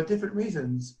leaders, for different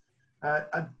reasons,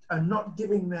 are not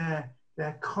giving their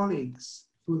colleagues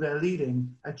who they're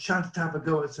leading a chance to have a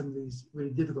go at some of these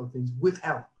really difficult things with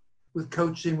help, with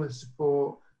coaching, with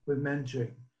support, with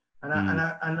mentoring.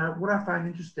 And what I find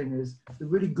interesting is the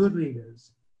really good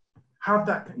leaders have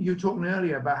that. You were talking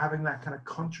earlier about having that kind of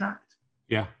contract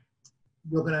Yeah.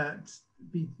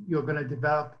 You're gonna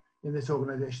develop in this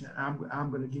organization, and I'm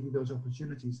going to give you those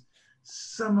opportunities.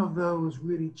 Some of those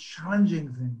really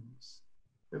challenging things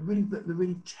that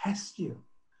really test you,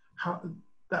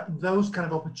 those kind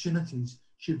of opportunities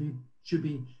should be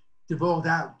devolved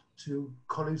out to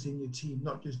colleagues in your team,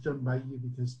 not just done by you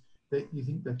because you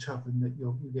think they're tough and that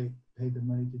you get paid the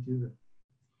money to do them.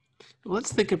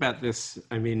 Let's think about this.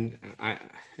 I mean,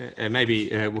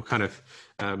 maybe we'll kind of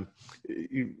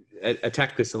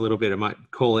attack this a little bit. I might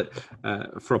call it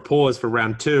for a pause for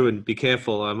round 2, and be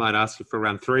careful. I might ask you for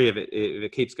round 3 if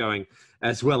it keeps going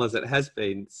as well as it has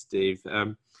been, Steve.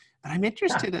 But I'm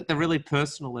interested at the really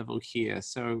personal level here.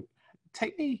 So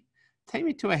take me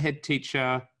to a head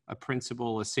teacher, a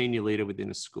principal, a senior leader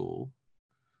within a school.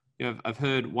 You know, I've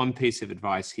heard one piece of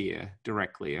advice here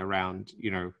directly around,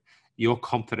 you're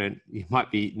competent. You might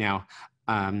be now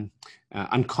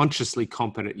unconsciously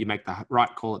competent. You make the right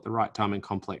call at the right time in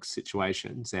complex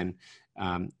situations. And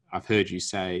I've heard you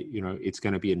say, it's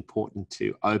going to be important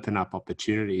to open up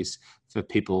opportunities for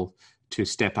people to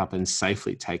step up and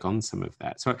safely take on some of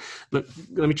that. So look,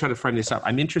 let me try to frame this up.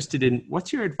 I'm interested in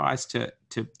what's your advice to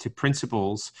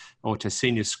principals or to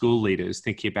senior school leaders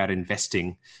thinking about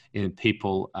investing in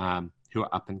people who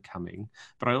are up and coming.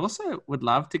 But I also would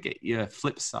love to get your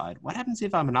flip side. What happens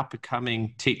if I'm an up and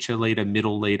coming teacher, leader,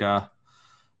 middle leader?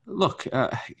 Look,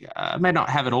 I may not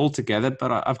have it all together,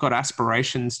 but I've got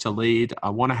aspirations to lead. I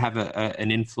want to have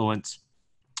an influence.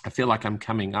 I feel like I'm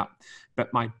coming up,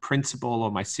 but my principal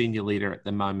or my senior leader at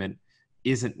the moment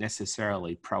isn't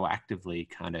necessarily proactively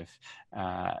kind of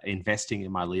investing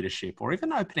in my leadership or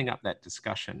even opening up that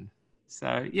discussion.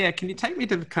 So yeah, can you take me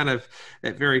to the kind of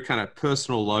that very kind of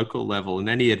personal, local level, and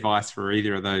any advice for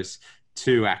either of those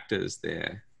two actors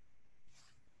there?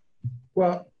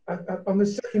 Well, on the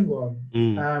second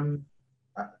one,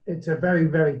 it's a very,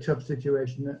 very tough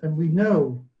situation. And we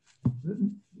know,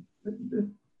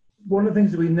 one of the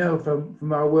things that we know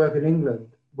from our work in England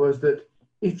was that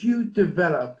if you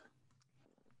develop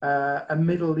a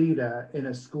middle leader in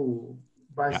a school,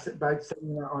 by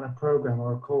setting that on a program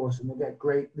or a course, and they get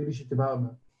great leadership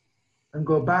development and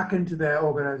go back into their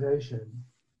organization,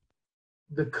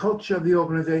 the culture of the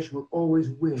organization will always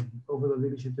win over the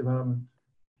leadership development.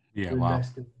 Yeah, wow.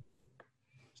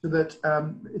 So that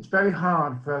it's very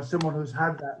hard for someone who's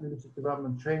had that leadership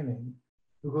development training,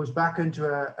 who goes back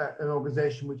into an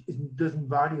organization which doesn't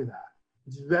value that.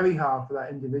 It's very hard for that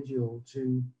individual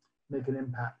to make an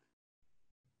impact.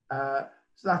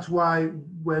 So that's why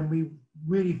when we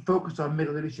really focused on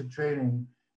middle leadership training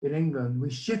in England, we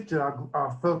shifted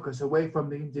our focus away from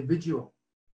the individual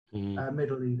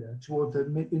middle leader towards the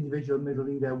individual middle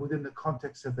leader within the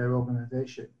context of their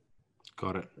organization.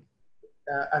 Got it.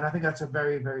 And I think that's a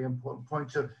very, very important point.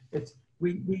 So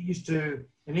we used to,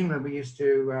 in England, we used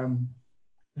to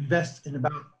invest in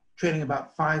training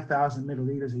about 5,000 middle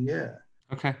leaders a year.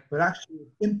 Okay. But actually,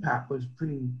 impact was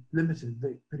pretty limited,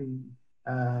 pretty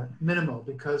minimal,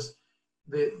 because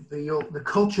the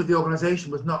culture of the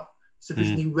organization was not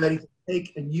sufficiently ready to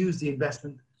take and use the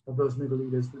investment of those middle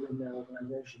leaders within their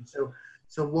organization. So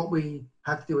what we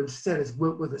had to do instead is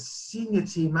work with the senior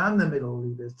team and the middle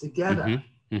leaders together.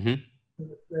 Any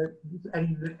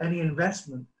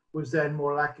investment was then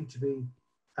more likely to be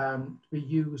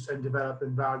used and developed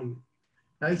and valued.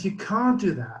 Now, if you can't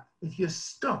do that, if you're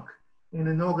stuck in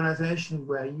an organization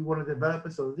where you want to develop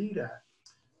as a leader,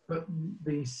 but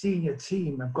the senior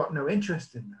team have got no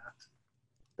interest in that,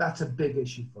 that's a big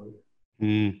issue for you.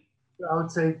 So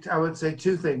I would say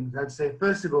two things. I'd say,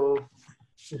 first of all,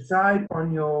 decide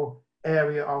on your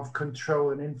area of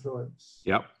control and influence.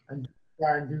 Yep. And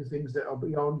try and do things that are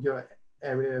beyond your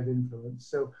area of influence.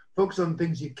 So focus on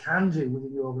things you can do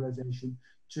within your organization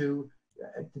to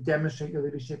demonstrate your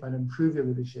leadership and improve your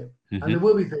leadership. And there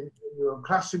will be things in your own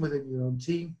classroom, within your own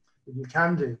team, that you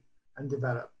can do and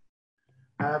develop.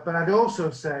 But I'd also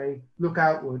say, look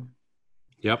outward.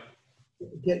 Yep.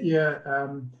 Get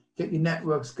your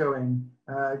networks going.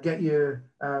 Get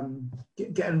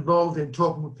involved in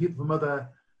talking with people from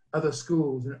other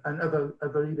schools and other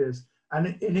leaders.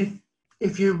 And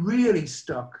if you're really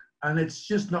stuck and it's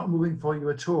just not moving for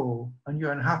you at all, and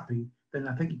you're unhappy, then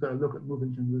I think you've got to look at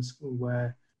moving to another school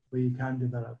where you can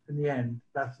develop. In the end,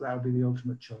 that would be the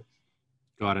ultimate choice.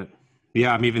 Got it.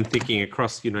 Yeah, I'm even thinking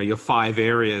across, your 5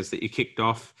 areas that you kicked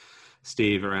off,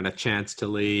 Steve, around a chance to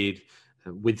lead,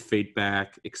 with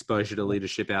feedback, exposure to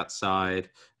leadership outside,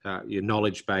 your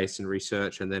knowledge base and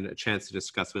research, and then a chance to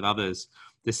discuss with others.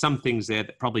 There's some things there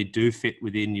that probably do fit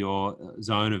within your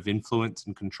zone of influence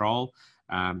and control.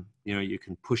 You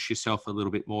can push yourself a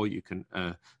little bit more. You can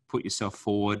put yourself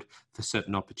forward for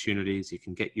certain opportunities. You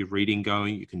can get your reading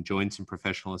going. You can join some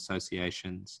professional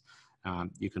associations.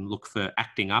 You can look for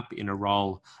acting up in a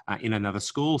role in another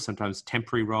school, sometimes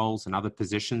temporary roles and other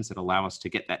positions that allow us to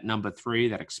get that number 3,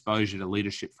 that exposure to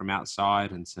leadership from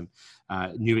outside and some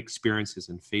new experiences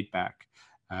and feedback.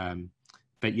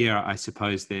 But yeah, I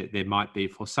suppose there might be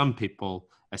for some people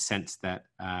a sense that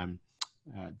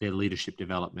their leadership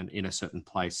development in a certain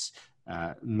place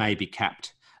may be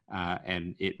capped.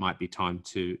 And it might be time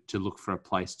to look for a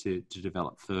place to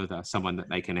develop further, someone that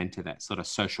they can enter that sort of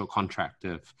social contract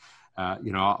of,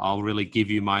 I'll really give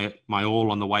you my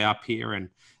all on the way up here, and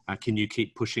can you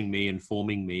keep pushing me and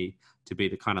forming me to be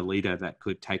the kind of leader that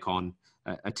could take on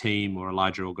a team or a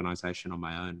larger organization on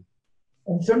my own.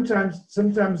 And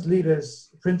sometimes leaders,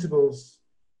 principals,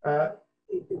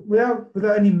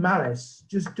 without any malice,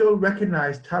 just don't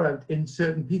recognize talent in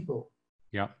certain people.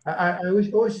 Yeah, I always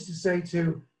used to say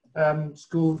to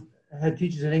school head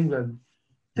teachers in England,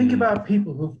 think about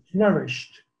people who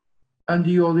flourished under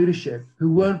your leadership,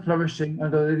 who weren't flourishing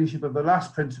under the leadership of the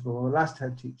last principal or the last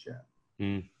head teacher.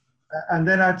 And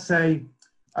then I'd say,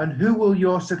 and who will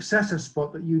your successor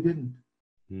spot that you didn't?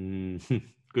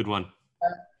 Good one.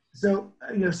 So,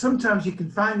 sometimes you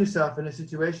can find yourself in a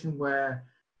situation where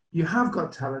you have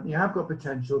got talent, you have got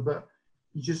potential, but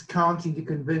you just can't seem to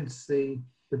convince the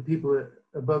people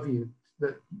above you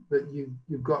that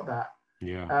you've got that.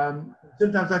 Yeah.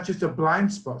 Sometimes that's just a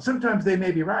blind spot. Sometimes they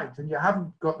may be right, and you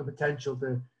haven't got the potential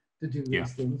to do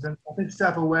these things. And I think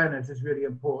self-awareness is really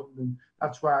important, and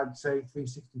that's why I'd say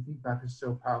 360 feedback is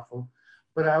so powerful.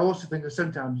 But I also think that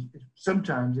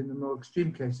sometimes in the more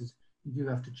extreme cases, you do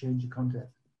have to change your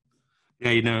context.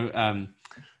 Yeah,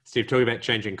 Steve, talking about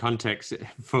changing context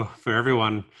for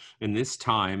everyone in this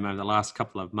time over the last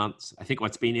couple of months, I think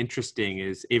what's been interesting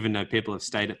is even though people have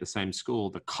stayed at the same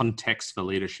school, the context for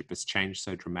leadership has changed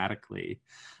so dramatically.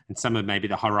 And some of maybe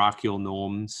the hierarchical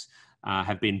norms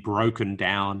have been broken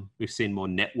down. We've seen more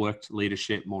networked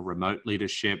leadership, more remote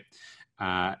leadership,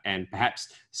 and perhaps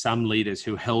some leaders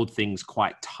who held things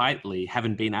quite tightly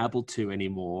haven't been able to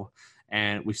anymore.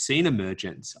 And we've seen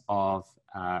emergence of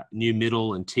new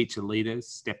middle and teacher leaders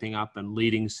stepping up and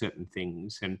leading certain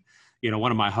things. And,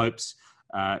 one of my hopes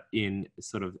in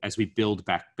sort of as we build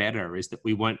back better is that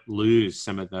we won't lose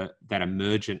some of that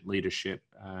emergent leadership.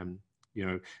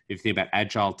 If you think about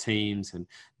agile teams and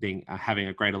having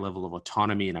a greater level of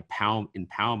autonomy and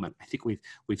empowerment, I think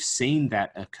we've seen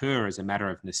that occur as a matter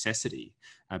of necessity,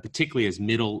 particularly as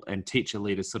middle and teacher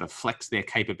leaders sort of flex their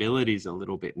capabilities a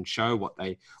little bit and show what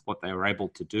they were able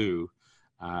to do.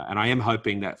 And I am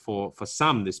hoping that for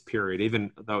some this period, even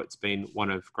though it's been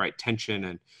one of great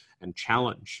tension and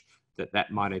challenge,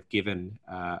 that might have given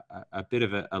a bit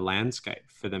of a landscape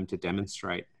for them to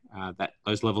demonstrate that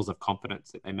those levels of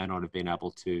competence that they may not have been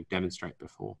able to demonstrate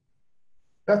before.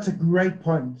 That's a great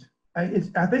point.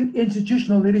 I think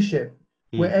institutional leadership,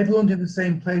 where everyone's in the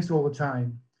same place all the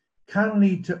time, can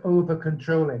lead to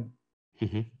over-controlling.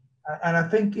 And I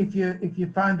think if you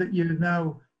find that you're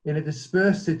now in a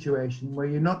dispersed situation where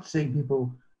you're not seeing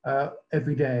people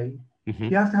every day,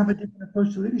 you have to have a different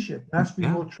approach to leadership. It has to be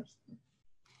more trusting.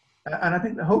 And I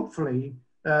think that hopefully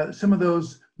some of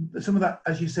that,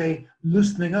 as you say,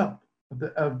 loosening up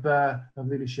of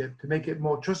leadership to make it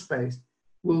more trust-based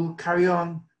will carry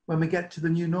on when we get to the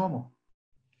new normal.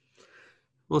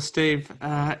 Well, Steve,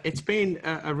 it's been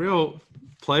a real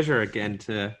pleasure again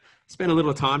to spend a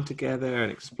little time together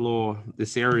and explore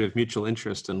this area of mutual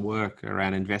interest and work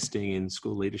around investing in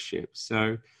school leadership.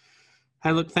 So,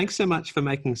 hey, look, thanks so much for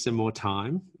making some more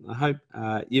time. I hope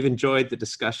you've enjoyed the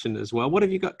discussion as well. What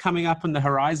have you got coming up on the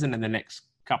horizon in the next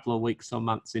couple of weeks or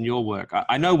months in your work?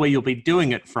 I know where you'll be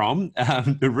doing it from,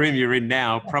 the room you're in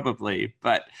now, probably,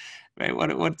 but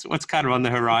what's kind of on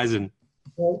the horizon?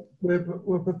 Well,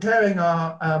 we're preparing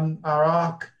our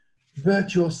ARC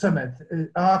virtual summit.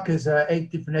 ARC is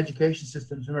 8 different education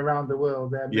systems from around the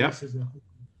world. Ministers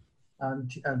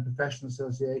and professional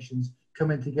associations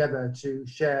coming together to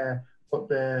share what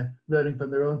they're learning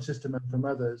from their own system and from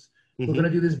others. We're going to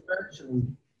do this virtually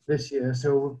this year,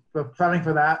 so we're planning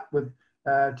for that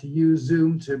to use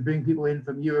Zoom to bring people in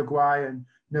from Uruguay and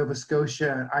Nova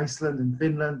Scotia and Iceland and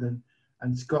Finland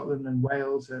and Scotland and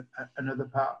Wales and other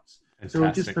parts. Fantastic. So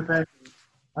we're just preparing.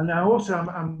 And now also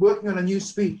I'm working on a new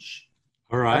speech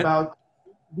about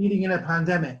leading in a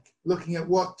pandemic, looking at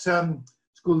what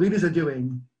school leaders are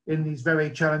doing in these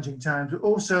very challenging times, but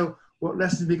also what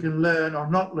lessons we can learn or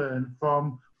not learn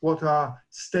from what our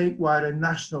statewide and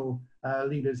national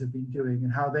leaders have been doing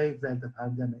and how they've led the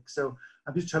pandemic. So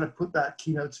I'm just trying to put that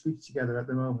keynote speech together at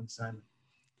the moment, Simon.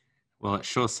 Well, it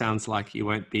sure sounds like you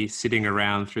won't be sitting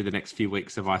around through the next few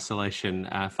weeks of isolation,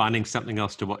 finding something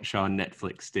else to watch on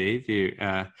Netflix, Steve. You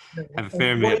have a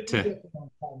fair amount to...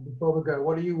 Before we go,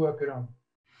 what are you working on?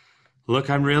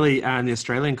 Look, I'm really, in the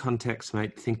Australian context,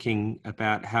 mate, thinking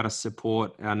about how to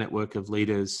support our network of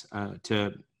leaders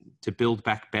to build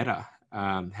back better,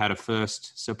 how to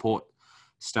first support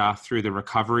staff through the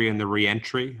recovery and the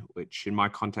re-entry, which in my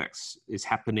context is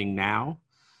happening now.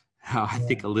 I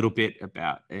think a little bit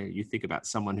about, you think about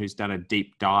someone who's done a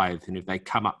deep dive, and if they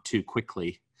come up too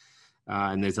quickly,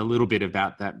 and there's a little bit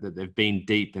about that they've been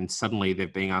deep and suddenly they're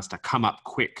being asked to come up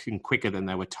quick and quicker than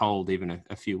they were told even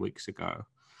a few weeks ago.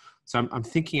 So I'm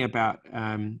thinking about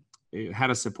how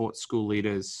to support school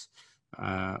leaders,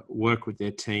 work with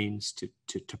their teams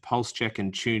to pulse check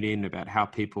and tune in about how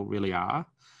people really are.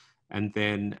 And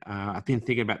then I've been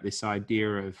thinking about this idea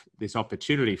of this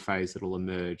opportunity phase that will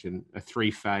emerge, and a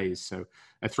 3-phase, so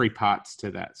 3 parts to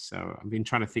that. So I've been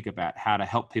trying to think about how to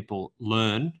help people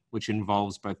learn, which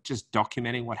involves both just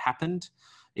documenting what happened,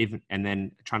 and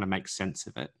then trying to make sense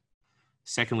of it.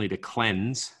 Secondly, to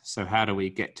cleanse. So how do we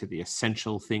get to the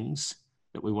essential things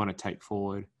that we want to take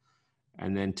forward?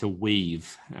 And then to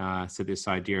weave. So this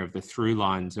idea of the through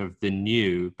lines of the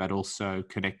new, but also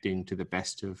connecting to the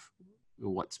best of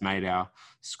what's made our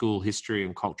school history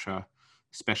and culture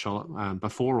special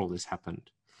before all this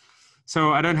happened.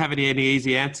 So I don't have any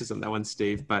easy answers on that one,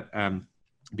 Steve, but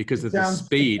because of the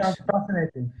speed at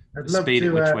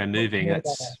which we're moving,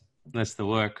 that's the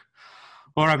work.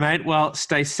 All right, mate. Well,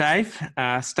 stay safe,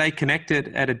 stay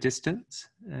connected at a distance,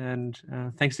 and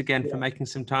thanks again for making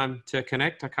some time to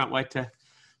connect. I can't wait to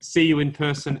see you in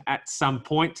person at some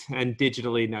point, and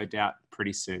digitally, no doubt,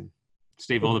 pretty soon.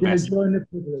 Steve, all the best. Enjoying the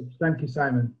privilege. Thank you,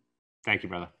 Simon. Thank you,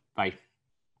 brother. Bye.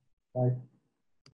 Bye.